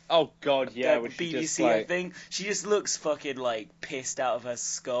Oh God, yeah, the where she BBC, just, like, I think. She just looks fucking like pissed out of her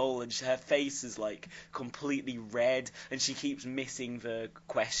skull, and her face is like completely red, and she keeps missing the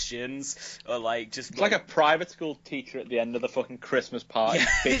questions, or like just It's like a private school teacher at the end of the fucking Christmas party Yeah,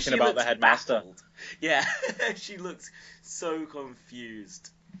 bitching she about the looks headmaster. baffled. Yeah, she looks so confused.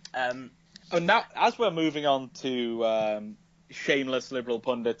 Oh, now, as we're moving on to shameless liberal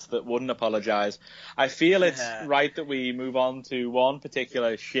pundits that wouldn't apologise, I feel it's right that we move on to one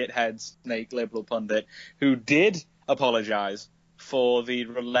particular shithead snake liberal pundit who did apologise for the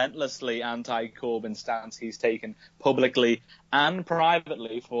relentlessly anti-Corbyn stance he's taken publicly and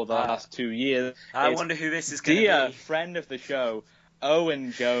privately for the last 2 years. I wonder who this is going to Dear be. friend of the show,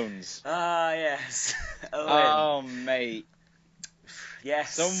 Owen Jones. Ah, yes. Owen. Oh, mate.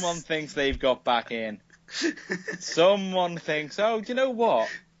 Yes. Someone thinks they've got back in. Someone thinks, oh, do you know what?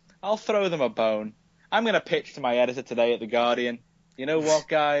 I'll throw them a bone. I'm going to pitch to my editor today at The Guardian. You know what,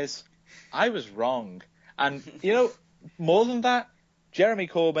 guys? I was wrong. And, you know, more than that, Jeremy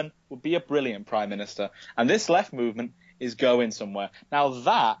Corbyn would be a brilliant Prime Minister. And this left movement is going somewhere. Now,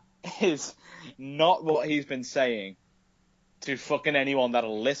 that is not what he's been saying to fucking anyone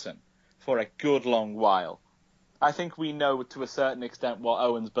that'll listen for a good long while. I think we know to a certain extent what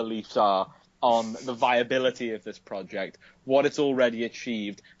Owen's beliefs are on the viability of this project, what it's already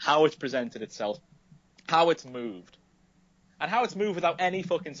achieved, how it's presented itself, how it's moved. And how it's moved without any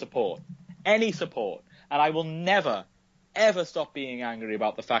fucking support. Any support. And I will never, ever stop being angry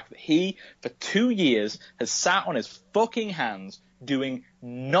about the fact that he, for 2 years, has sat on his fucking hands doing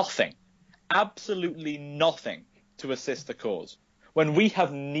nothing. Absolutely nothing to assist the cause. When we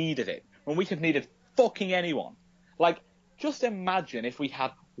have needed it. When we have needed fucking anyone. Like, just imagine if we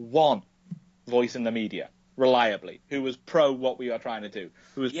had one voice in the media, reliably, who was pro what we are trying to do,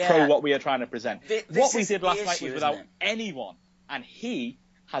 who was pro what we are trying to present. What we did last night was without anyone, and he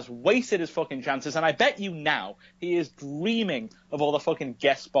has wasted his fucking chances, and I bet you now he is dreaming of all the fucking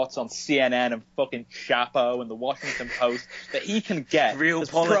guest spots on CNN and fucking Chapo and the Washington Post that he can get. Real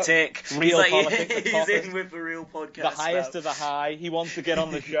Politic. Real Politic. He's in with the Real Podcast. The highest of the high. He wants to get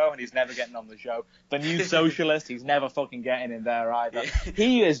on the show, and he's never getting on the show. The New Socialist, he's never fucking getting in there either.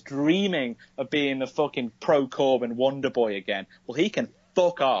 He is dreaming of being the fucking pro-Corbyn wonder boy again. Well, he can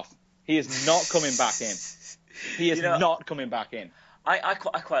fuck off. He is not coming back in. He is not coming back in. I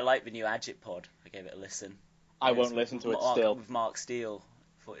quite like the new Agitpod. I gave it a listen. I won't listen to it still. With Mark Steele.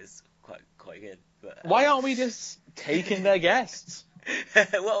 I thought it was quite good. But, why aren't we just taking their guests?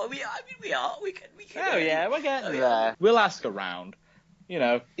 Well, we are. We can. Oh yeah, we're getting there. We'll ask around. You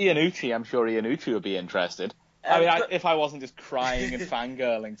know, Iannucci. I'm sure Iannucci would be interested. If I wasn't just crying and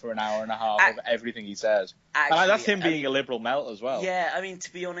fangirling for an hour and a half of everything he says. Actually, that's him being a liberal melt as well. Yeah, I mean,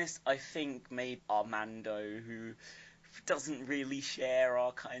 to be honest, I think maybe Armando, who doesn't really share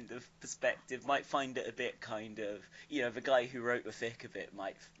our kind of perspective, might find it a bit kind of, the guy who wrote the thick of it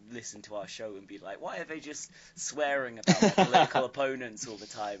might listen to our show and be like, why are they just swearing about their political opponents all the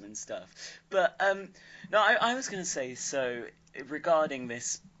time and stuff? But, no, I was going to say, so, regarding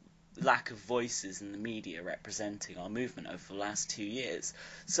this lack of voices in the media representing our movement over the last 2 years.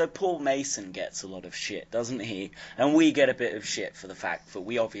 So Paul Mason gets a lot of shit, doesn't he? And we get a bit of shit for the fact that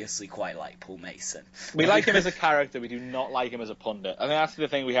we obviously quite like Paul Mason. We like him as a character, we do not like him as a pundit. I think that's the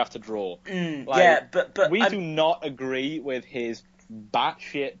thing we have to draw. But we do not agree with his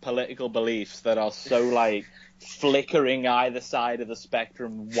batshit political beliefs that are so, flickering either side of the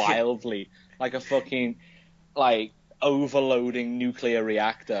spectrum wildly, like a fucking, overloading nuclear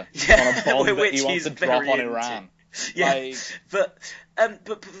reactor on a bomb that he wants to drop on Iran. Yeah, but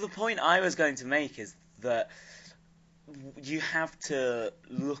the point I was going to make is that you have to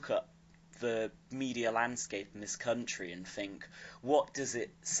look at the media landscape in this country and think, what does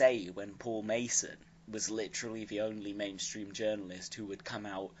it say when Paul Mason was literally the only mainstream journalist who would come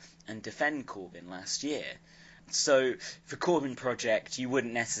out and defend Corbyn last year? So the Corbyn project you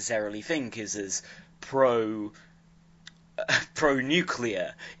wouldn't necessarily think is as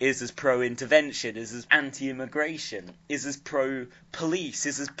pro-nuclear, is as pro-intervention, is as anti-immigration, is as pro-police,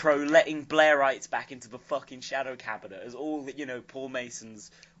 is as pro-letting Blairites back into the fucking shadow cabinet, as all, Paul Mason's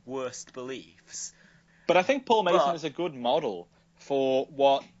worst beliefs. But I think Paul Mason is a good model for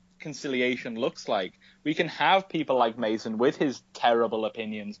what conciliation looks like. We can have people like Mason with his terrible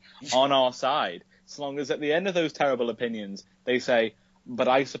opinions on our side, as long as at the end of those terrible opinions, they say, but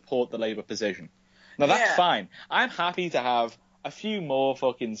I support the Labour position. Now, that's fine. I'm happy to have a few more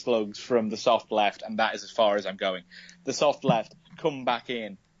fucking slugs from the soft left, and that is as far as I'm going. The soft left come back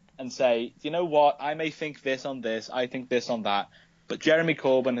in and say, you know what, I may think this on this, I think this on that, but Jeremy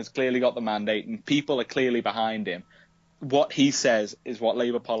Corbyn has clearly got the mandate, and people are clearly behind him. what he says is what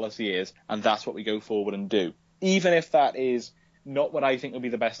Labour policy is, and that's what we go forward and do. Even if that is not what I think would be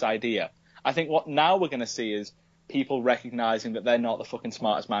the best idea. I think what now we're going to see is people recognising that they're not the fucking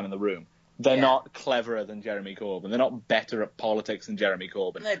smartest man in the room. They're not cleverer than Jeremy Corbyn. They're not better at politics than Jeremy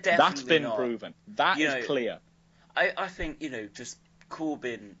Corbyn. That's been proven. That is clear. I think, just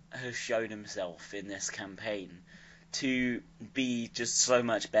Corbyn has shown himself in this campaign to be just so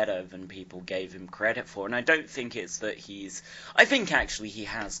much better than people gave him credit for. And I don't think it's that I think actually he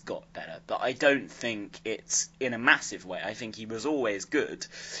has got better, but I don't think it's in a massive way. I think he was always good.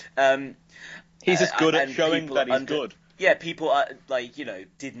 He's just good at showing that he's good. Yeah, people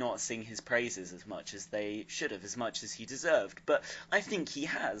did not sing his praises as much as they should have, as much as he deserved. But I think he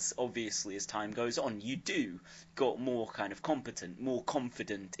has, obviously, as time goes on. You do got more kind of competent, more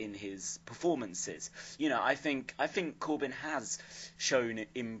confident in his performances. I think Corbyn has shown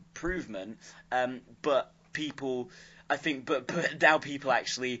improvement, but now people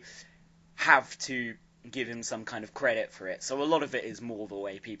actually have to give him some kind of credit for it. So a lot of it is more the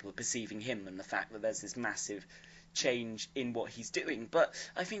way people are perceiving him than the fact that there's this massive change in what he's doing. But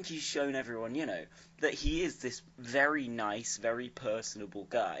I think he's shown everyone, that he is this very nice, very personable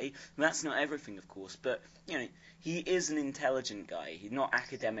guy. And that's not everything, of course, but, he is an intelligent guy. He's not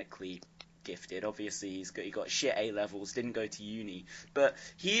academically gifted. Obviously, he got shit A levels, didn't go to uni, but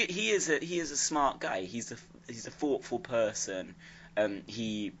he is a smart guy. He's a thoughtful person.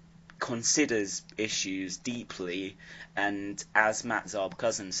 He considers issues deeply, and as Matt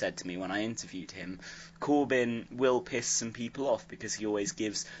Zarb-Cousin said to me when I interviewed him, Corbyn will piss some people off because he always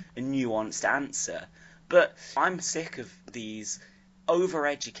gives a nuanced answer. But I'm sick of these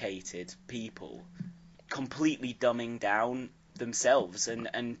overeducated people completely dumbing down themselves and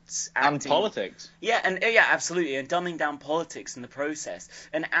acting, politics. Yeah, absolutely, and dumbing down politics in the process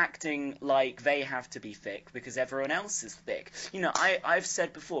and acting like they have to be thick because everyone else is thick. I've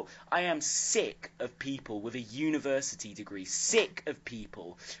said before, I am sick of people with a university degree, sick of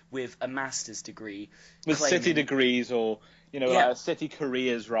people with a master's degree, with city degrees or city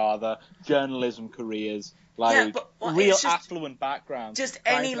careers rather, journalism careers. Real affluent background. Just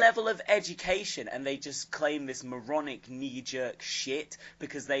any level of education, and they just claim this moronic knee-jerk shit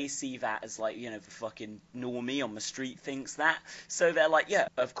because they see that as the fucking normie on the street thinks that. So they're like, yeah,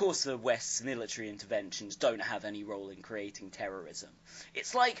 of course the West's military interventions don't have any role in creating terrorism.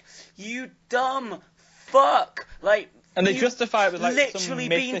 It's like, you dumb fuck. And they justify it with some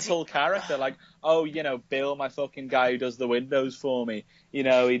mythical character, Bill, my fucking guy who does the windows for me. He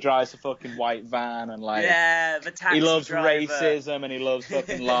drives a fucking white van and the taxi he loves driver. Racism and he loves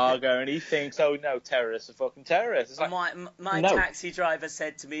fucking lager and he thinks, oh no, terrorists are fucking terrorists. It's my taxi driver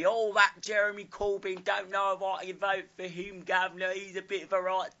said to me, oh, that Jeremy Corbyn don't know why you vote for him, governor. He's a bit of a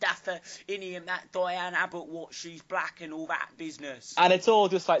right duffer, in him, that Diane Abbott, what she's black and all that business. And it's all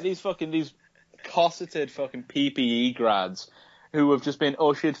just these cosseted fucking PPE grads who have just been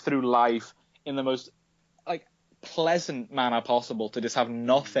ushered through life in the most pleasant manner possible to just have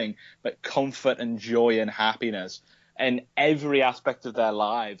nothing but comfort and joy and happiness in every aspect of their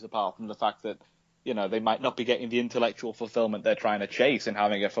lives, apart from the fact that they might not be getting the intellectual fulfillment they're trying to chase in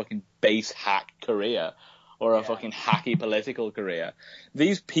having a fucking base hack career or a fucking hacky political career.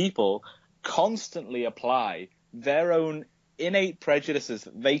 These people constantly apply their own innate prejudices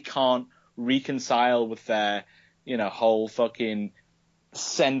that they can't reconcile with their, whole fucking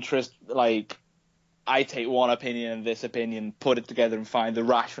centrist, I take one opinion and this opinion, put it together and find the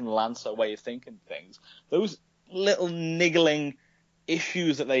rational answer way of thinking things. Those little niggling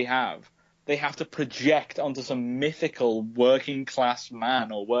issues that they have to project onto some mythical working class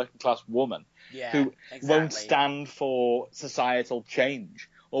man or working class woman who won't stand for societal change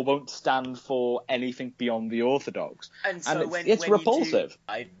or won't stand for anything beyond the orthodox. And so it's repulsive.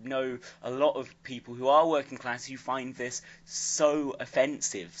 I know a lot of people who are working class who find this so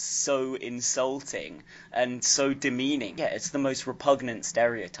offensive, so insulting, and so demeaning. Yeah, it's the most repugnant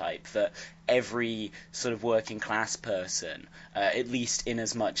stereotype that every sort of working class person, at least in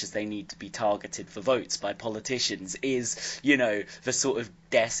as much as they need to be targeted for votes by politicians, is, the sort of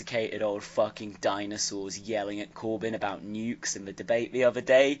desiccated old fucking dinosaurs yelling at Corbyn about nukes in the debate the other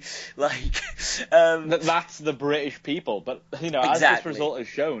day. That's the British people, but as this result has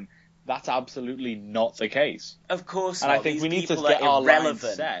shown, that's absolutely not the case. Of course and not. I think These we need to people get are our lines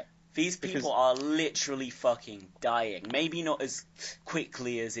irrelevant. set. These people are literally fucking dying. Maybe not as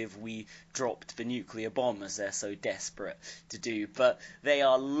quickly as if we dropped the nuclear bomb, as they're so desperate to do, but they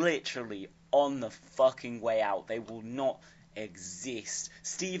are literally on the fucking way out. They will not exist.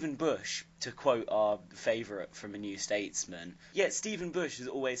 Stephen Bush, to quote our favourite from A New Statesman, Stephen Bush has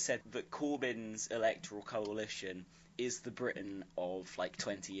always said that Corbyn's electoral coalition is the Britain of like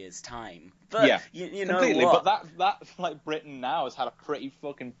 20 years time. But Yeah, you know completely. what? But that like Britain now has had a pretty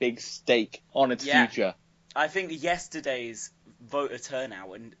fucking big stake on its Yeah. future. I think yesterday's voter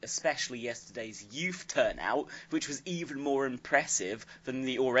turnout, and especially yesterday's youth turnout, which was even more impressive than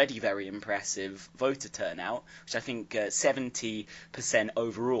the already very impressive voter turnout, which I think 70%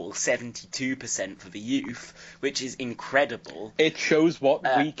 overall, 72% for the youth, which is incredible. It shows what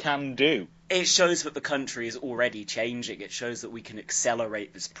we can do. It shows that the country is already changing. It shows that we can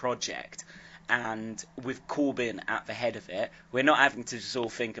accelerate this project. And with Corbyn at the head of it, we're not having to just all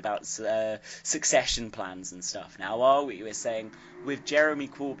think about succession plans and stuff now, are we? We're saying, with Jeremy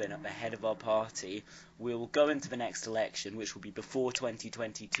Corbyn at the head of our party, we'll go into the next election, which will be before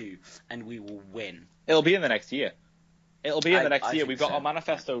 2022, and we will win. It'll be in the next year. It'll be in the next I year. think We've got so. our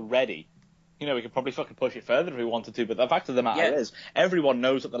manifesto ready. You know, we could probably fucking push it further if we wanted to, but the fact of the matter Yeah. is, everyone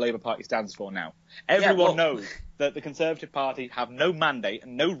knows what the Labour Party stands for now. Everyone knows that the Conservative Party have no mandate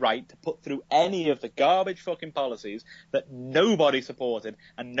and no right to put through any of the garbage fucking policies that nobody supported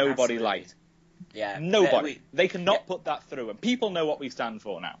and nobody Absolutely. liked. Yeah. Nobody. They cannot yeah. put that through, and people know what we stand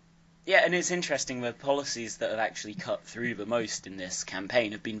for now. Yeah, and it's interesting, the policies that have actually cut through the most in this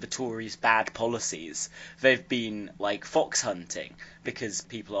campaign have been the Tories' bad policies. They've been like fox hunting, because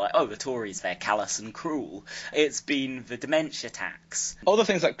people are like, oh, the Tories, they're callous and cruel. It's been the dementia tax. Other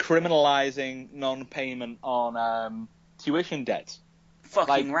things like criminalising non-payment on tuition debts. Fucking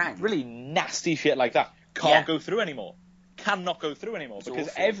Like, rank. really nasty shit like that can't go through anymore. Cannot go through anymore, It's because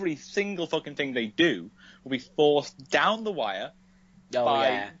awful. every single fucking thing they do will be forced down the wire Oh, by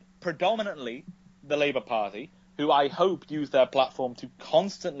yeah. predominantly the Labour Party, who I hope use their platform to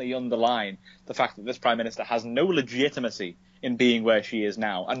constantly underline the fact that this Prime Minister has no legitimacy in being where she is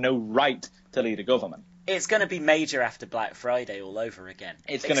now and no right to lead a government. It's going to be major after Black Friday all over again.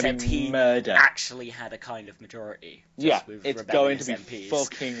 It's going to Except be he murder. actually had a kind of majority. just Yeah, with it's going rebellious to be MPs.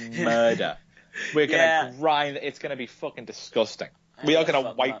 fucking murder. We're going to grind. It's going to be fucking disgusting. We are going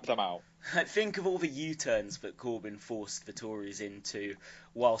to wipe them out. Think of all the U-turns that Corbyn forced the Tories into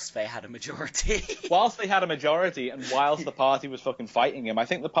whilst they had a majority. Whilst they had a majority and whilst the party was fucking fighting him, I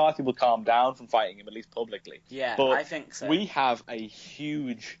think the party will calm down from fighting him, at least publicly. Yeah, but I think so. We have a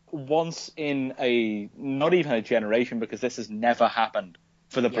huge, once in a, not even a generation, because this has never happened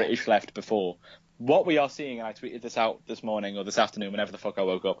for the British left before. What we are seeing, and I tweeted this out this morning or this afternoon, whenever the fuck I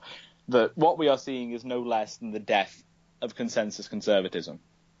woke up, that what we are seeing is no less than the death of consensus conservatism.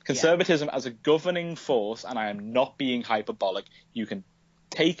 Conservatism as a governing force, and I am not being hyperbolic, you can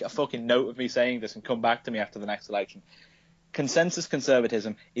take a fucking note of me saying this and come back to me after the next election. Consensus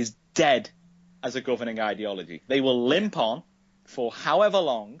conservatism is dead as a governing ideology. They will limp on for however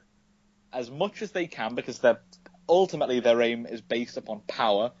long, as much as they can, because ultimately their aim is based upon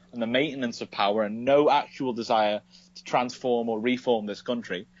power and the maintenance of power and no actual desire to transform or reform this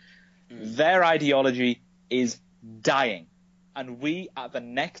country. Their ideology is dying. And we, at the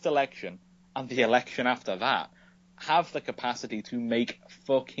next election and the election after that, have the capacity to make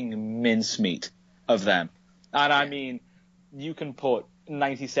fucking mincemeat of them. And I mean, you can put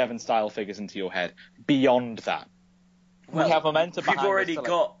 97 style figures into your head. Beyond that, Well, we have momentum. We've behind already this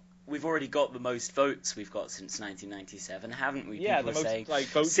got the most votes we've got since 1997, haven't we? Yeah, People the are most saying,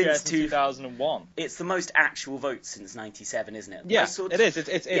 vote share since 2001. It's the most actual votes since 97, isn't it? Yeah, Those sorts- it is.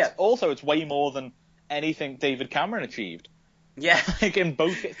 It's also it's way more than anything David Cameron achieved. Yeah. Like in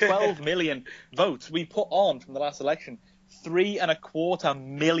both 12 million votes. We put on from the last election 3.25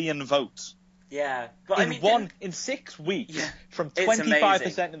 million votes. Yeah. But In 6 weeks, from It's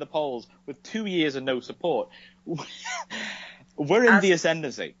 25% in the polls with 2 years of no support, we're in the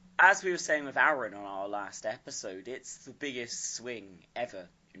ascendancy. As we were saying with Aaron on our last episode, it's the biggest swing ever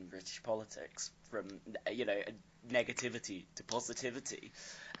in British politics from, negativity to positivity.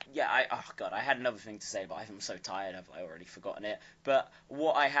 Yeah, I had another thing to say, but I'm so tired I've already forgotten it. But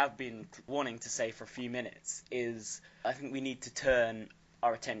what I have been wanting to say for a few minutes is I think we need to turn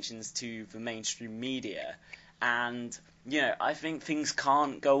our attentions to the mainstream media. And, I think things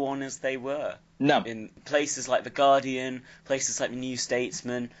can't go on as they were. No. In places like The Guardian, places like The New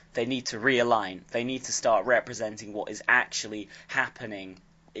Statesman, they need to realign. They need to start representing what is actually happening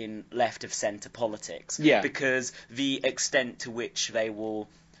in left-of-centre politics. Yeah. Because the extent to which they will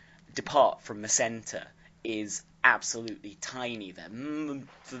depart from the centre is absolutely tiny. The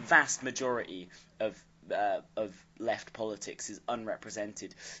vast majority of left politics is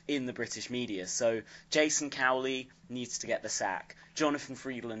unrepresented in the British media. So Jason Cowley needs to get the sack. Jonathan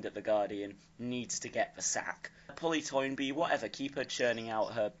Freedland at The Guardian needs to get the sack. Polly Toynbee, whatever, keep her churning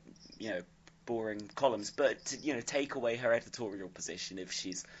out her, boring columns, but take away her editorial position if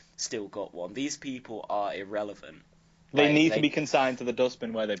she's still got one. These people are irrelevant. They need to be consigned to the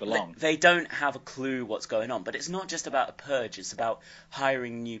dustbin where they belong. They don't have a clue what's going on. But it's not just about a purge, it's about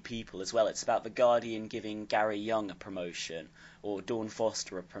hiring new people as well. It's about The Guardian giving Gary Young a promotion, or Dawn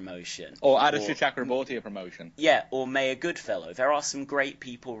Foster a promotion. Or Aditya Chakraborty a promotion. Yeah, or Maya Goodfellow. There are some great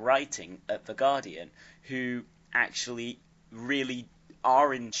people writing at The Guardian who actually really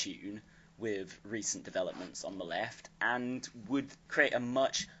are in tune with recent developments on the left and would create a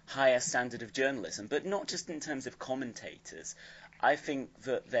much higher standard of journalism, but not just in terms of commentators. I think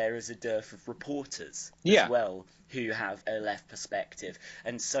that there is a dearth of reporters as well who have a left perspective,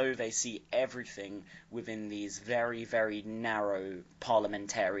 and so they see everything within these very, very narrow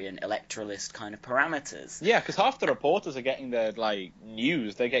parliamentarian electoralist kind of parameters. Yeah, because half the reporters are getting their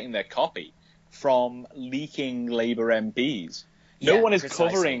news, they're getting their copy from leaking Labour MPs. No one is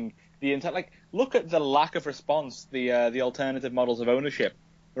covering the entire. Look at the lack of response the alternative models of ownership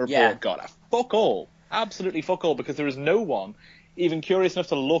report got. Fuck all, absolutely fuck all, because there is no one even curious enough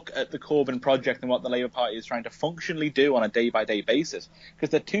to look at the Corbyn project and what the Labour Party is trying to functionally do on a day-by-day basis, because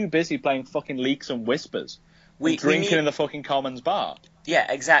they're too busy playing fucking leaks and whispers, drinking in the fucking Commons bar.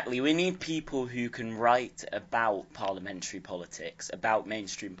 Yeah, exactly. We need people who can write about parliamentary politics, about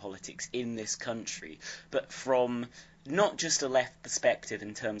mainstream politics in this country, but from not just a left perspective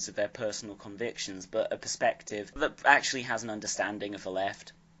in terms of their personal convictions, but a perspective that actually has an understanding of the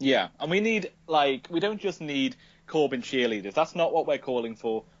left. Yeah, and we need, we don't just need Corbyn cheerleaders. That's not what we're calling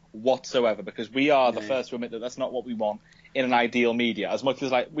for whatsoever, because we are the first to admit that that's not what we want in an ideal media. As much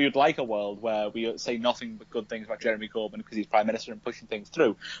as we would like a world where we say nothing but good things about Jeremy Corbyn because he's Prime Minister and pushing things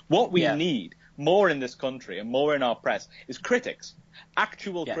through. What we need more in this country and more in our press is critics,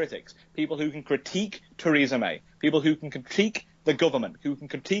 actual critics, people who can critique Theresa May, people who can critique the government, who can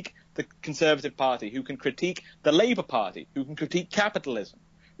critique the Conservative Party, who can critique the Labour Party, who can critique capitalism,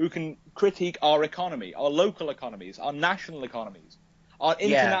 who can critique our economy, our local economies, our national economies, our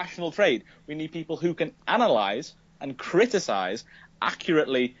international trade. We need people who can analyse and criticise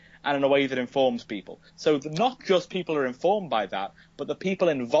accurately and in a way that informs people. So that not just people are informed by that, but the people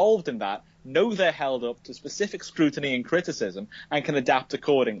involved in that know they're held up to specific scrutiny and criticism and can adapt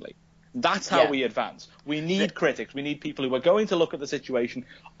accordingly. That's how we advance. We need critics. We need people who are going to look at the situation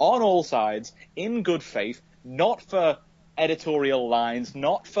on all sides in good faith, not for editorial lines,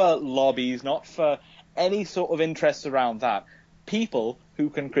 not for lobbies, not for any sort of interests around that. People who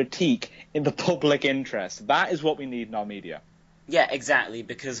can critique in the public interest. That is what we need in our media. Yeah, exactly,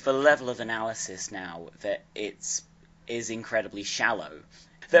 because the level of analysis now that is incredibly shallow.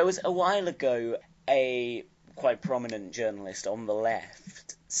 There was a while ago a quite prominent journalist on the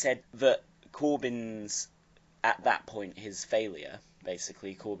left said that Corbyn's, at that point, his failure,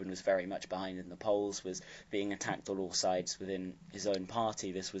 basically, Corbyn was very much behind in the polls, was being attacked on all sides within his own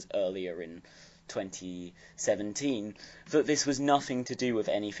party. This was earlier in 2017, that this was nothing to do with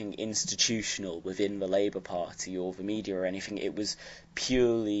anything institutional within the Labour Party or the media or anything. It was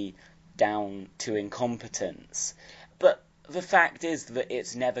purely down to incompetence. But the fact is that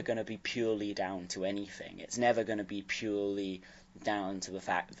it's never going to be purely down to anything. It's never going to be purely down to the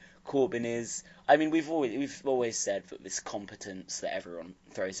fact Corbyn is... I mean, we've always said that this competence that everyone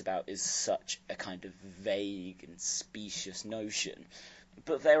throws about is such a kind of vague and specious notion.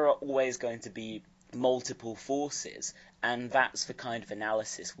 But there are always going to be multiple forces, and that's the kind of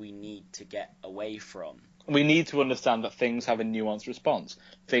analysis we need to get away from. We need to understand that things have a nuanced response.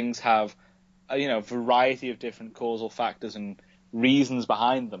 Things have a variety of different causal factors and reasons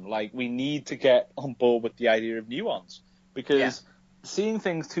behind them. We need to get on board with the idea of nuance, because seeing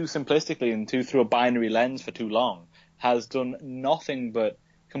things too simplistically and through a binary lens for too long has done nothing but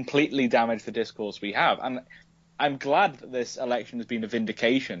completely damage the discourse we have. And I'm glad that this election has been a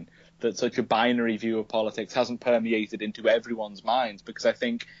vindication that such a binary view of politics hasn't permeated into everyone's minds, because I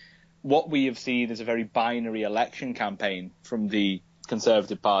think what we have seen is a very binary election campaign from the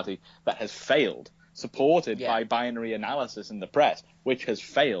Conservative Party that has failed, supported by binary analysis in the press, which has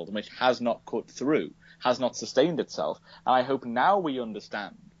failed and which has not cut through, has not sustained itself. And I hope now we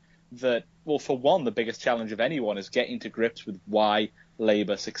understand that, well, for one, the biggest challenge of anyone is getting to grips with why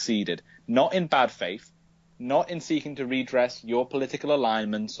Labour succeeded. Not in bad faith, not in seeking to redress your political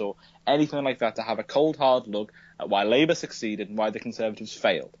alignments or anything like that, to have a cold, hard look at why Labour succeeded and why the Conservatives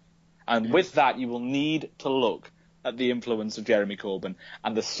failed. And with that, you will need to look at the influence of Jeremy Corbyn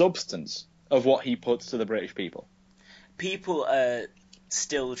and the substance of what he puts to the British people. People are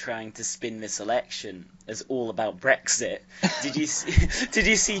still trying to spin this election as all about Brexit. Did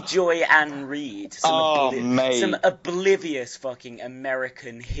you see Joy Ann Reid, some oblivious fucking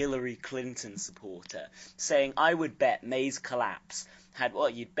American Hillary Clinton supporter, saying, "I would bet May's collapse had, well,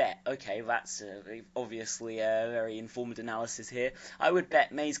 you'd bet, okay, that's obviously a very informed analysis here. I would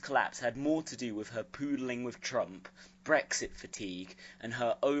bet May's collapse had more to do with her poodling with Trump, Brexit fatigue, and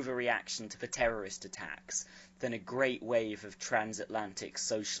her overreaction to the terrorist attacks than a great wave of transatlantic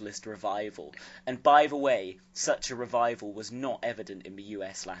socialist revival. And by the way, such a revival was not evident in the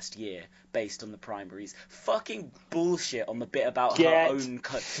US last year, based on the primaries. Fucking bullshit on the bit about her own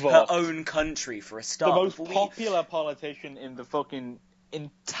country, for a start. The most popular politician in the fucking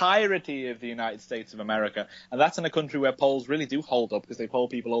entirety of the United States of America, and that's in a country where polls really do hold up because they poll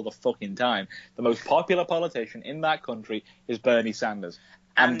people all the fucking time. The most popular politician in that country is Bernie Sanders,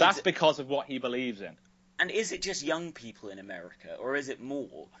 and that's because of what he believes in. And is it just young people in America, or is it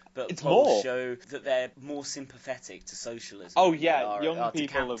more? But it's polls more. show that they're more sympathetic to socialism. Oh yeah, young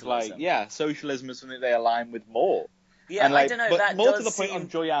people of socialism is something they align with more. Yeah, and, I don't know. But that more does to the point seem... on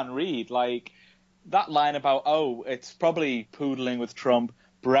Joyanne Reid, that line about it's probably poodling with Trump,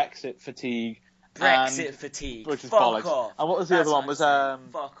 Brexit fatigue, which is Fuck bollocks. off. And what was the other one? Was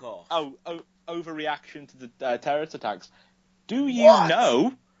fuck off. Overreaction to the terrorist attacks. Do you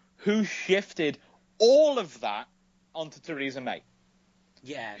know who shifted all of that onto Theresa May?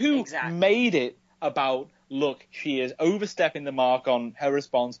 Yeah, who exactly. made it about, look, she is overstepping the mark on her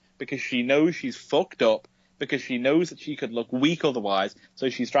response because she knows she's fucked up, because she knows that she could look weak otherwise, so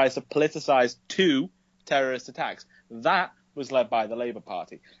she tries to politicise 2 terrorist attacks. That was led by the Labour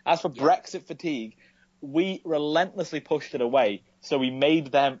Party. As for Brexit fatigue, we relentlessly pushed it away, so we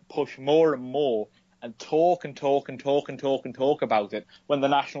made them push more and more and talk about it when the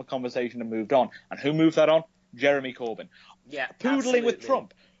national conversation had moved on. And who moved that on? Jeremy Corbyn. Yeah, Poodling with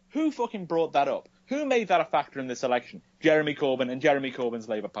Trump. Who fucking brought that up? Who made that a factor in this election? Jeremy Corbyn and Jeremy Corbyn's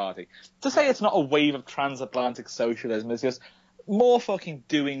Labour Party. To say it's not a wave of transatlantic socialism is just more fucking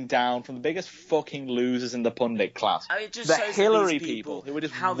doing down from the biggest fucking losers in the pundit class. I mean, it just the shows Hillary these people who are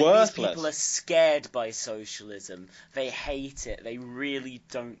just how worthless. These people are scared by socialism. They hate it. They really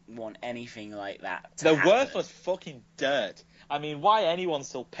don't want anything like that to They're happen. worthless fucking dirt. I mean, why anyone's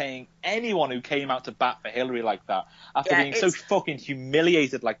still paying anyone who came out to bat for Hillary like that after being so fucking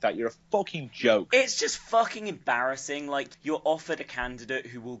humiliated like that? You're a fucking joke. It's just fucking embarrassing. Like, you're offered a candidate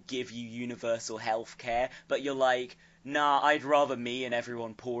who will give you universal health care, but you're like, nah, I'd rather me and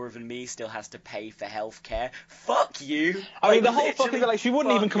everyone poorer than me still has to pay for healthcare. Fuck you. I mean, the whole fucking thing, she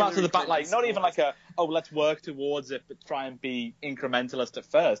wouldn't even come out to the bat, not even let's work towards it, but try and be incrementalist at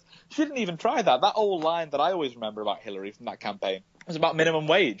first. She didn't even try that. That old line that I always remember about Hillary from that campaign was about minimum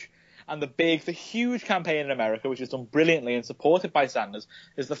wage. And the huge campaign in America, which is done brilliantly and supported by Sanders,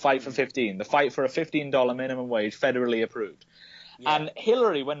 is the Fight for 15. The fight for a $15 minimum wage, federally approved. Yeah. And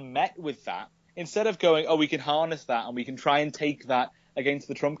Hillary, when met with that, instead of going, we can harness that and we can try and take that against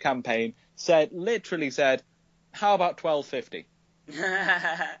the Trump campaign, literally said, how about $12.50?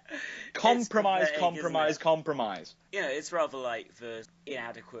 Compromise. You know, it's rather like the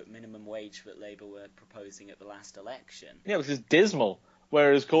inadequate minimum wage that Labour were proposing at the last election. Yeah, which is dismal.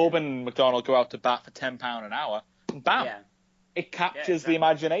 Whereas Corbyn and McDonnell go out to bat for £10 an hour, and bam, it captures the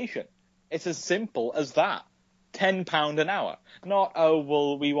imagination. It's as simple as that. £10 an hour. Not,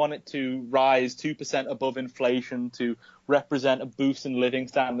 we want it to rise 2% above inflation to represent a boost in living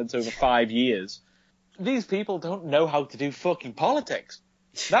standards over 5 years. These people don't know how to do fucking politics.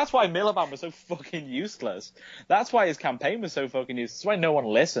 That's why Miliband was so fucking useless. That's why his campaign was so fucking useless. That's why no one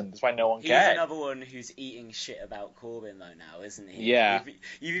listened. That's why no one cared. He's another one who's eating shit about Corbyn, though, now, isn't he? Yeah.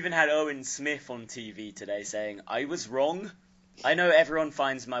 You've even had Owen Smith on TV today saying, I was wrong. I know everyone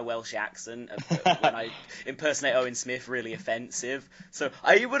finds my Welsh accent when I impersonate Owen Smith really offensive. So,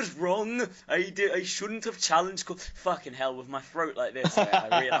 I was wrong. I shouldn't have challenged. Fucking hell, with my throat like this,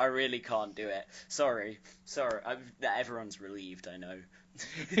 I really can't do it. Sorry. Everyone's relieved, I know.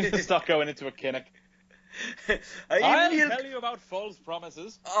 Stop going into a Kinnock. I'll tell you about false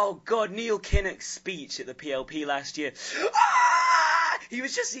promises. Oh, God, Neil Kinnock's speech at the PLP last year. He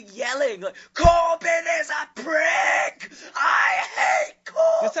was just yelling, like, Corbyn is a prick! I hate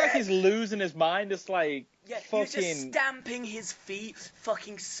Corbyn! It's like he's losing his mind. It's like, he was just stamping his feet,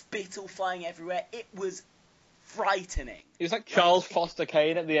 fucking spittle flying everywhere. It was frightening. He was like Charles Foster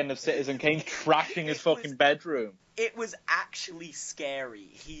Kane at the end of Citizen Kane, trashing his fucking bedroom. It was actually scary.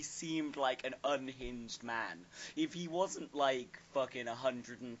 He seemed like an unhinged man. If he wasn't like fucking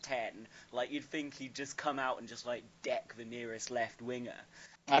 110, like you'd think he'd just come out and just like deck the nearest left winger.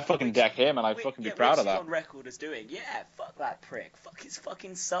 I'd fucking deck him and I'd fucking be proud of that. Which he's on record as doing. Yeah, fuck that prick. Fuck his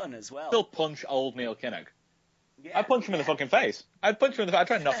fucking son as well. Still punch old Neil Kinnock. Yeah, I'd punch him in the fucking face. I'd punch him in the face. I'd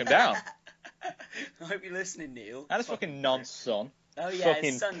try and knock him down. I hope you're listening, Neil. And his fucking nonce son. Oh yeah,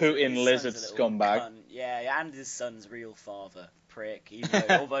 fucking his Putin lizard scumbag. Cunt. Yeah, and his son's real father. prick. Even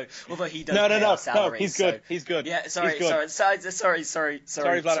though, although he does pay our salaries. No, he's good. So, he's good. Yeah, sorry, he's good.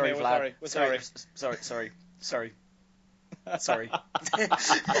 sorry, Vladimir, Vlad. we're sorry. Sorry.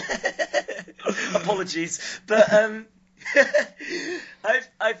 Apologies, but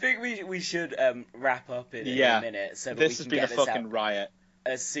I think we should wrap up in a minute so that this we has can been get a this fucking out riot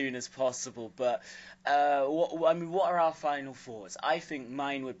as soon as possible. But what are our final thoughts? I think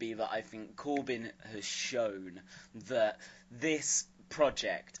mine would be that I think Corbyn has shown that this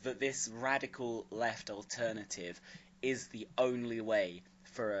project, that this radical left alternative, is the only way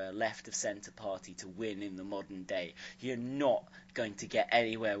for a left of centre party to win in the modern day. You're not going to get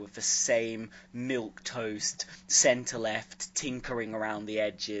anywhere with the same milquetoast centre left tinkering around the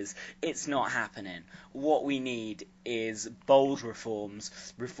edges. It's not happening. What we need is bold reforms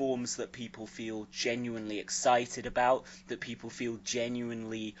that people feel genuinely excited about, that people feel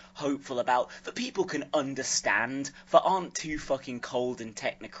genuinely hopeful about, that people can understand, that aren't too fucking cold and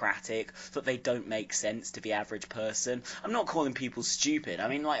technocratic, that they don't make sense to the average person. I'm not calling people stupid. I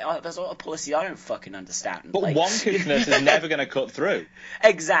mean, like, there's a lot of policy I don't fucking understand. But like, wonkishness is never going to cut through.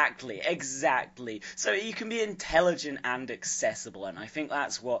 Exactly. So you can be intelligent and accessible, and I think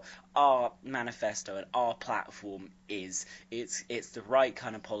that's what our manifesto and our platform is. It's the right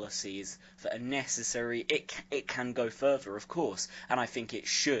kind of policies that are necessary. It can go further, of course, and I think it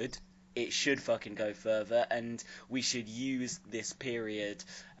should fucking go further, and we should use this period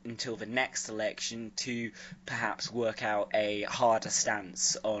until the next election to perhaps work out a harder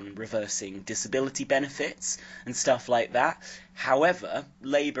stance on reversing disability benefits and stuff like that. However,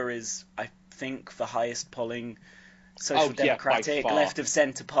 Labour is, I think, the highest polling social democratic left of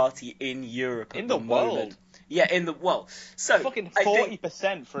centre party in Europe in at the the world. moment. Yeah, in the world. So fucking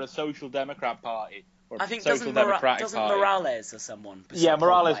 40% for a social democrat party. I think doesn't Morales or someone? Yeah,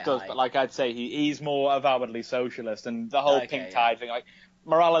 Morales does, but like I'd say he's more avowedly socialist, and the whole pink tide thing, like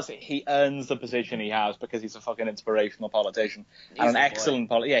Morales, he earns the position he has because he's a fucking inspirational politician and an excellent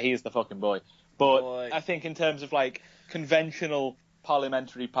he's the fucking boy. But I think in terms of like conventional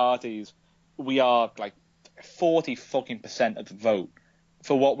parliamentary parties, we are like 40% of the vote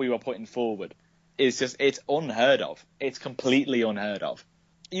for what we were putting forward. It's unheard of. It's completely unheard of.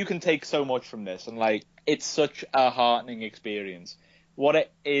 You can take so much from this, and like it's such a heartening experience. What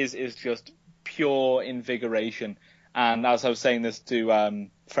it is just pure invigoration. And as I was saying this to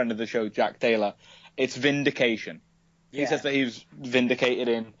friend of the show, Jack Taylor, it's vindication. Yeah. He says that he was vindicated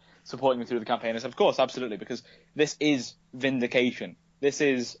in supporting me through the campaign. I said, of course, absolutely, because this is vindication. This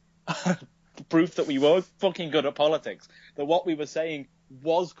is proof that we were fucking good at politics, that what we were saying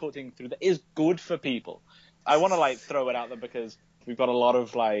was cutting through, that is good for people. I want to like throw it out there because we've got a lot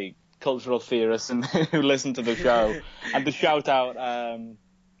of like cultural theorists and who listen to the show, and to shout out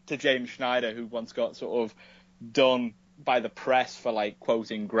to James Schneider, who once got sort of done by the press for like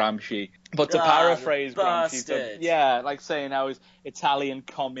quoting Gramsci, but to paraphrase Gramsci, like saying how his Italian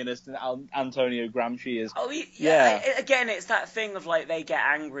communist and Antonio Gramsci is. Again, it's that thing of like they get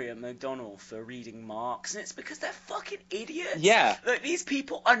angry at McDonnell for reading Marx, and it's because they're fucking idiots. Yeah, like these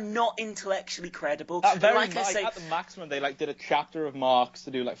people are not intellectually credible. At the maximum, they like did a chapter of Marx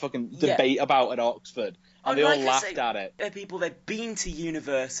to do like fucking debate about at Oxford. And they all laughed at it. They're people, they've been to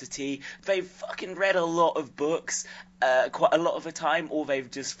university, they've fucking read a lot of books, quite a lot of the time, or they've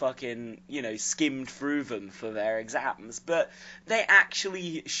just fucking, skimmed through them for their exams. But they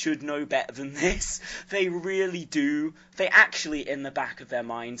actually should know better than this. They really do. They actually, in the back of their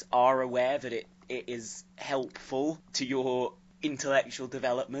minds, are aware that it is helpful to your intellectual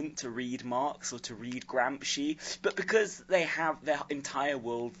development to read Marx or to read Gramsci, but because they have their entire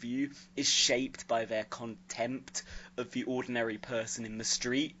worldview is shaped by their contempt of the ordinary person in the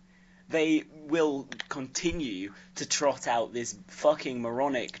street, they will continue to trot out this fucking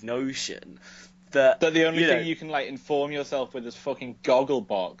moronic notion that the only thing you can like inform yourself with is fucking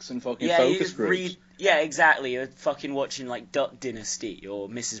Gogglebox and fucking focus groups. Exactly. You're fucking watching like Duck Dynasty or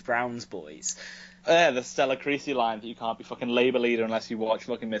Mrs. Brown's Boys. Yeah, the Stella Creasy line that you can't be fucking Labour leader unless you watch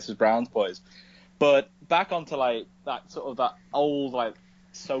fucking Mrs. Brown's Boys. But back onto like that sort of that old like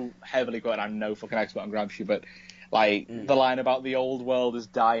so heavily quoted. I'm no fucking expert on Gramsci, but like the line about the old world is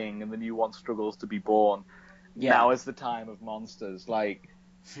dying and the new one struggles to be born. Yeah. Now is the time of monsters. Like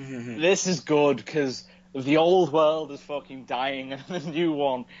this is good because the old world is fucking dying and the new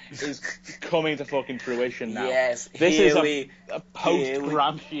one is coming to fucking fruition now. Yes, this is a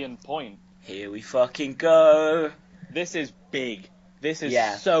post-Gramscian point. Here we fucking go. This is big. This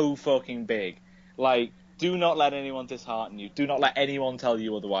is so fucking big. Like, do not let anyone dishearten you. Do not let anyone tell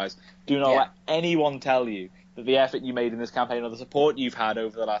you otherwise. Do not let anyone tell you that the effort you made in this campaign or the support you've had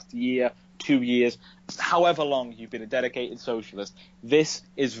over the last year, 2 years, however long you've been a dedicated socialist. This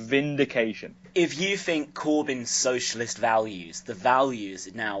is vindication. If you think Corbyn's socialist values, the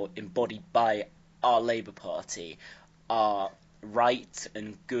values now embodied by our Labour Party, are right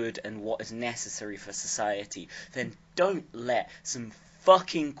and good and what is necessary for society, then don't let some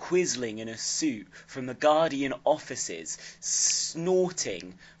fucking quisling in a suit from the Guardian offices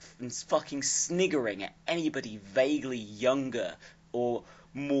snorting and fucking sniggering at anybody vaguely younger or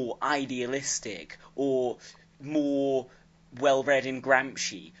more idealistic or more well-read in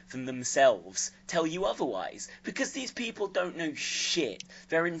Gramsci than themselves tell you otherwise. Because these people don't know shit.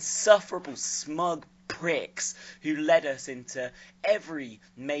 They're insufferable, smug pricks who led us into every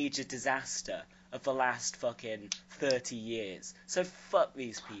major disaster of the last fucking 30 years. So fuck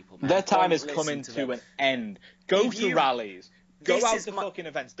these people, man. Their time Don't is coming listen to an end. Go If to you- rallies. Go This out is to my- fucking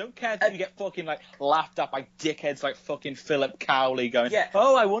events. Don't care if you get fucking like laughed at by dickheads like fucking Philip Cowley going, Yeah.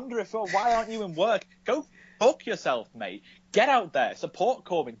 oh, I wonder if, why aren't you in work? Go fuck yourself, mate. Get out there. Support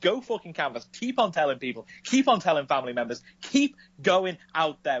Corbyn. Go fucking canvass. Keep on telling people. Keep on telling family members. Keep going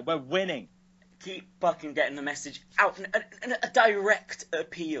out there. We're winning. Keep fucking getting the message out. And a direct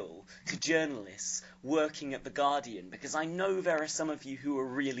appeal to journalists working at The Guardian, because I know there are some of you who are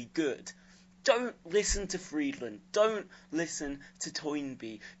really good. Don't listen to Friedland. Don't listen to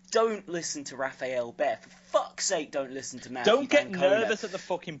Toynbee. Don't listen to Raphael Bear. For fuck's sake, don't listen to Matthew Don't get Vancona. nervous at the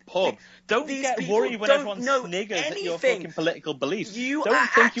fucking pub. Don't These get people worried when don't everyone know sniggers at your anything. fucking political beliefs. You don't are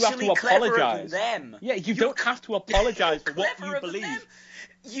think you have to actually cleverer than apologise. them. Yeah, you You're don't have to apologise for what cleverer you than believe. them.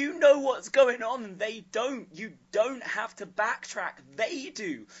 You know what's going on and they don't. You don't have to backtrack. They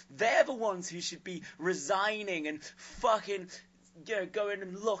do. They're the ones who should be resigning and fucking, going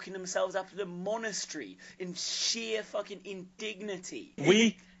and locking themselves up in a monastery in sheer fucking indignity.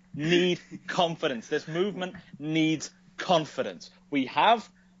 We need confidence. This movement needs confidence. We have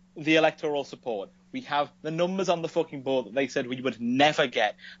the electoral support. We have the numbers on the fucking board that they said we would never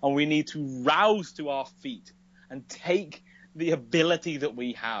get. And we need to rouse to our feet and take the ability that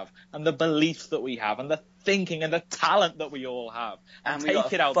we have and the beliefs that we have and the thinking and the talent that we all have and we take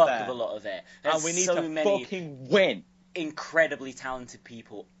got it out fuck there. with a lot of it. And There's we need so to many fucking win. incredibly talented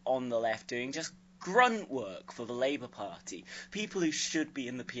people on the left doing just grunt work for the Labour Party. People who should be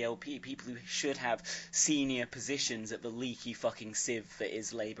in the PLP, people who should have senior positions at the leaky fucking sieve that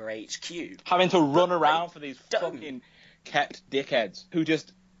is Labour HQ. Having to run around for these don't. fucking kept dickheads who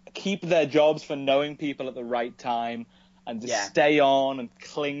just keep their jobs for knowing people at the right time and just stay on and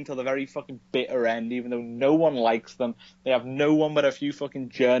cling to the very fucking bitter end, even though no one likes them. They have no one but a few fucking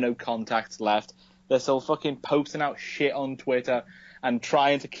journo contacts left. They're still fucking posting out shit on Twitter and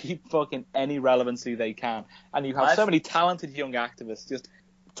trying to keep fucking any relevancy they can. And you have so many talented young activists just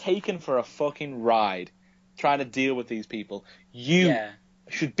taken for a fucking ride trying to deal with these people. You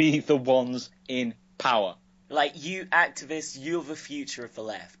should be the ones in power. Like, you activists, you're the future of the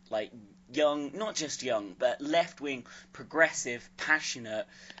left. Like, young, not just young, but left-wing, progressive, passionate,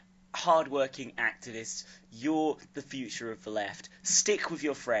 hard-working activists. You're the future of the left. Stick with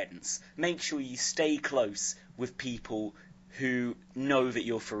your friends. Make sure you stay close with people who know that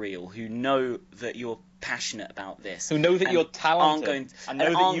you're for real, who know that you're passionate about this. Who know that you're talented and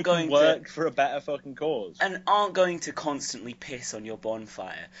know that you can work for a better fucking cause. And aren't going to constantly piss on your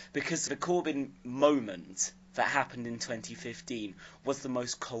bonfire. Because the Corbyn moment that happened in 2015 was the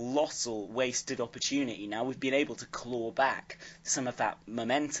most colossal wasted opportunity. Now, we've been able to claw back some of that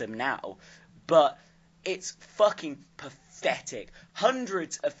momentum now, but it's fucking pathetic.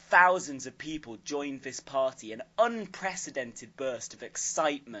 Hundreds of thousands of people joined this party, an unprecedented burst of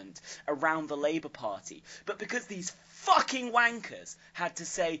excitement around the Labour Party. But because these fucking wankers had to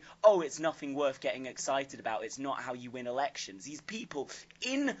say, oh, it's nothing worth getting excited about, it's not how you win elections, these people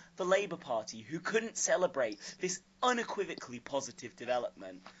in the Labour Party who couldn't celebrate this unequivocally positive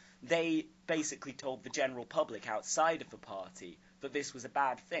development, they basically told the general public outside of the party that this was a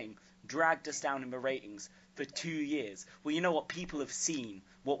bad thing, dragged us down in the ratings for 2 years. Well, you know what? People have seen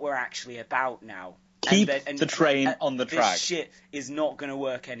what we're actually about now. Keep the train on the track. This shit is not going to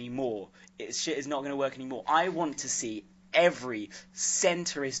work anymore. Shit is not going to work anymore. I want to see every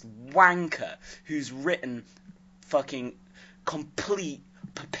centrist wanker who's written fucking complete,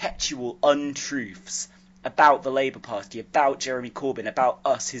 perpetual untruths about the Labour Party, about Jeremy Corbyn, about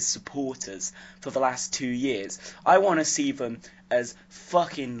us, his supporters, for the last 2 years. I want to see them as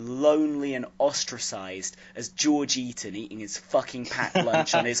fucking lonely and ostracised as George Eaton eating his fucking packed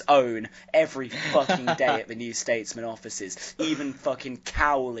lunch on his own every fucking day at the New Statesman offices. Even fucking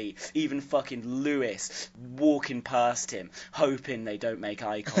Cowley, even fucking Lewis walking past him, hoping they don't make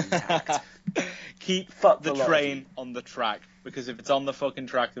eye contact. Keep Fuck the the lot of train you. on the track, because if it's on the fucking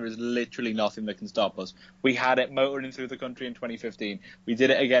track, there is literally nothing that can stop us. We had it motoring through the country in 2015. We did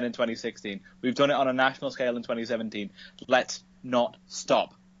it again in 2016. We've done it on a national scale in 2017. Let's not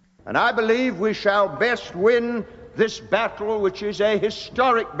stop. And I believe we shall best win this battle, which is a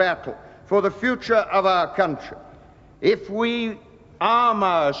historic battle for the future of our country, if we arm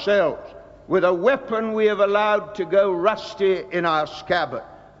ourselves with a weapon we have allowed to go rusty in our scabbard,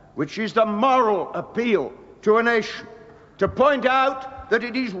 which is the moral appeal to a nation, to point out that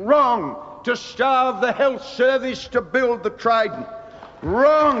it is wrong to starve the health service to build the Trident,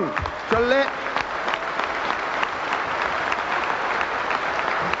 wrong to let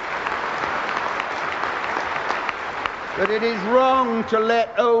that it is wrong to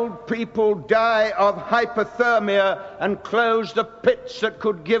let old people die of hypothermia and close the pits that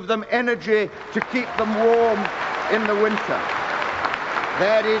could give them energy to keep them warm in the winter.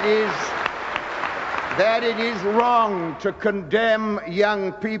 That it is wrong to condemn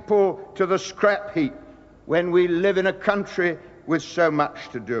young people to the scrap heap when we live in a country with so much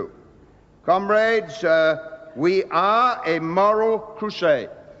to do. Comrades, we are a moral crusade.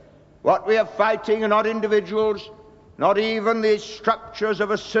 What we are fighting are not individuals, not even the structures of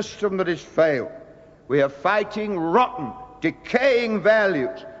a system that has failed. We are fighting rotten, decaying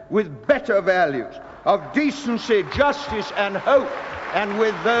values with better values of decency, justice, and hope, and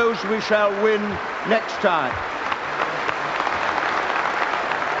with those we shall win next time.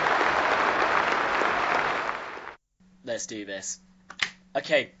 Let's do this.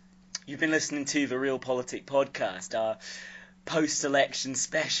 Okay, you've been listening to the Real Politic Podcast, our post-election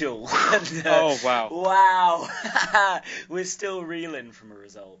special. And, Oh, wow. Wow. We're still reeling from a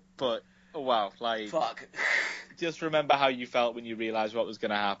result. But, oh, wow, like, Fuck. just remember how you felt when you realised what was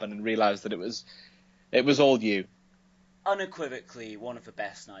going to happen and realised that it was all you. Unequivocally one of the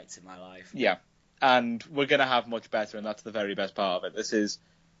best nights in my life. Yeah. And we're going to have much better, and that's the very best part of it. This is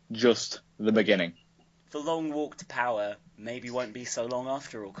just the beginning. The long walk to power maybe won't be so long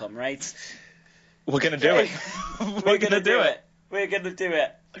after all, comrades. We're going to do it. We're going to do it. We're going to do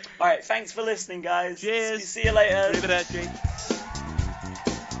it. All right, thanks for listening, guys. Cheers. See you later. Arrivederci.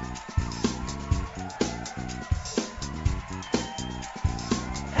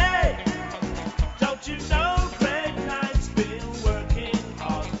 Hey, don't you know Greg Knight's been working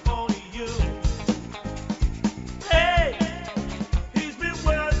hard for you? Hey, he's been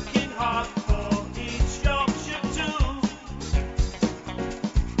working hard for each Yorkshire too.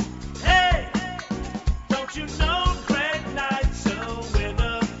 Hey, don't you know Greg Knight's a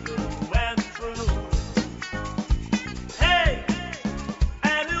winner through and through? Hey,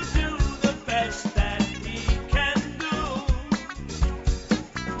 and he'll do the best that he can do.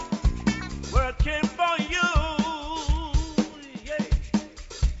 Working for you, yeah.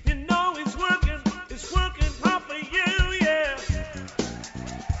 You know it's working hard for you, yeah.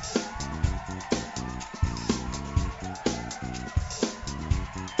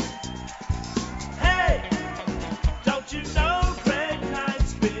 Hey, don't you know Greg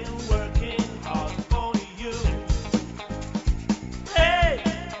Knight's been working hard for you? Hey,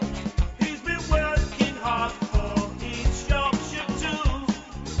 he's been working hard for each Yorkshire too.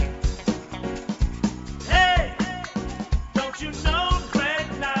 Hey, don't you know Greg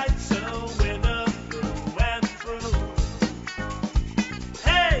Knight's a winner through and through?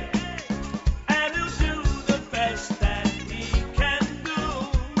 Hey, and he'll do the best that he can do.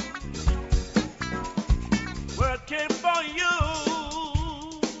 Working for you,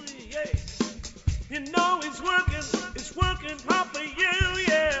 yeah. You know it's working hard for you,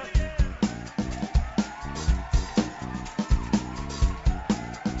 yeah.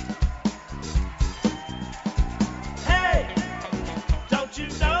 Hey, don't you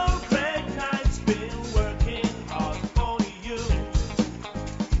know Greg Knight's been working hard for you?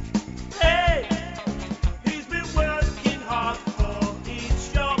 Hey, he's been working hard for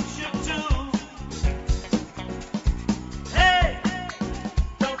each Yorkshire too. Hey,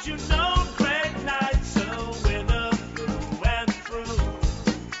 don't you know Greg Knight's a winner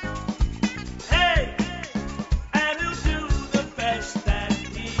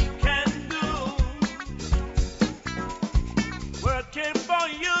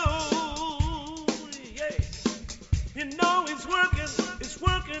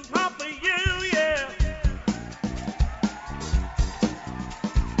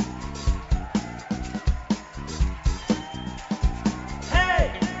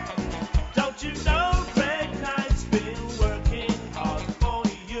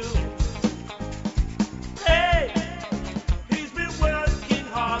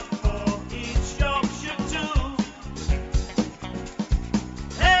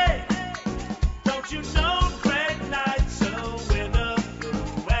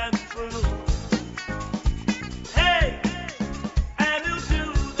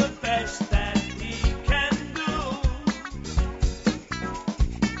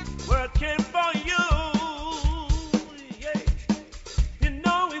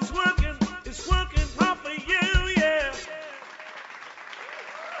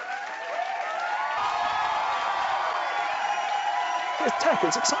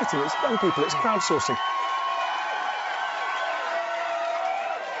it's exciting, it's young people, it's crowdsourcing.